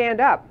would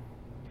stand up.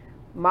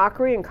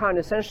 Mockery and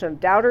condescension of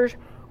doubters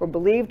were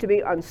believed to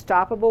be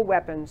unstoppable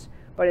weapons.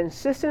 But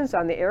insistence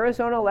on the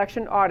Arizona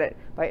election audit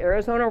by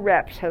Arizona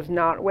reps has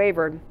not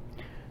wavered.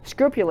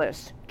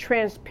 Scrupulous,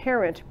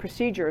 transparent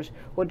procedures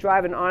will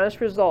drive an honest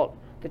result.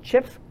 The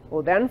chips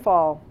will then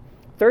fall.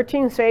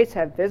 13 states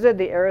have visited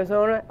the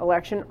Arizona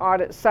election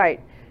audit site.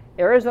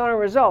 Arizona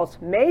results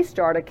may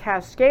start a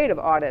cascade of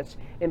audits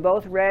in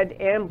both red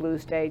and blue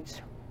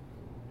states.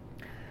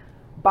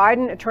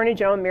 Biden Attorney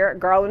General Merrick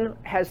Garland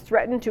has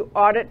threatened to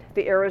audit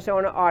the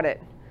Arizona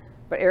audit.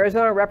 But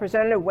Arizona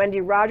Representative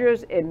Wendy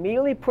Rogers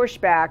immediately pushed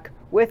back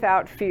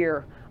without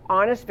fear.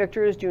 Honest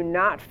victors do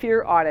not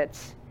fear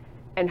audits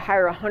and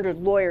hire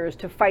 100 lawyers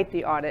to fight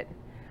the audit.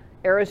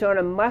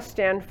 Arizona must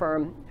stand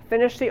firm,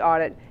 finish the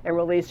audit, and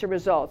release the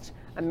results.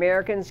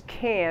 Americans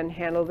can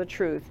handle the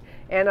truth.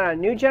 And a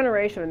new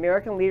generation of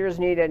American leaders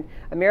needed.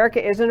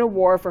 America is in a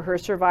war for her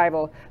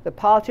survival. The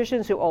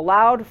politicians who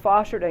allowed,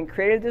 fostered, and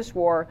created this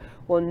war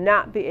will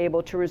not be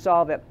able to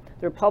resolve it.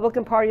 The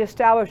Republican Party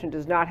establishment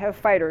does not have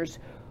fighters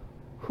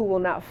who will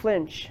not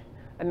flinch.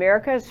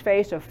 America has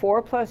faced a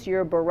 4+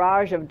 year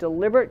barrage of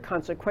deliberate,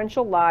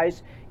 consequential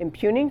lies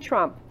impugning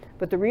Trump,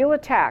 but the real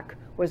attack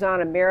was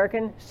on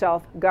American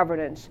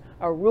self-governance,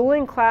 a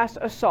ruling class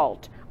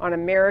assault on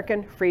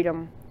American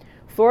freedom.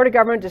 Florida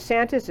Governor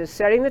DeSantis is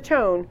setting the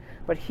tone,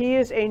 but he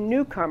is a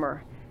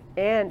newcomer,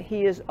 and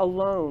he is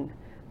alone.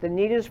 The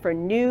need is for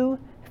new,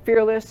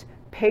 fearless,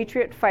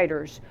 patriot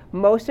fighters.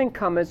 Most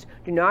incumbents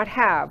do not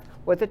have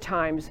what the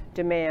times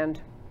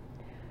demand.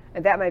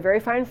 And that, my very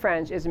fine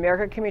friends, is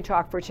America Can We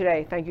Talk for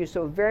today. Thank you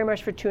so very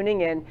much for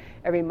tuning in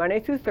every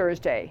Monday through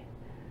Thursday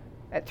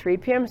at 3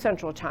 p.m.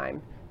 Central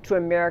Time to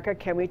America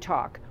Can We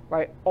Talk, where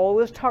I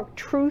always talk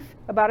truth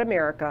about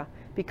America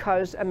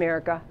because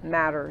America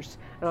matters.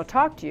 And I'll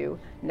talk to you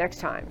next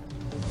time.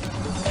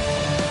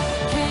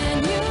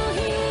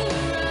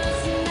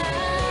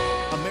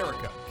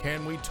 America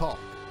Can We Talk?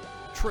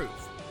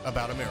 Truth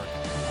about America.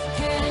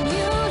 Can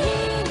you hear?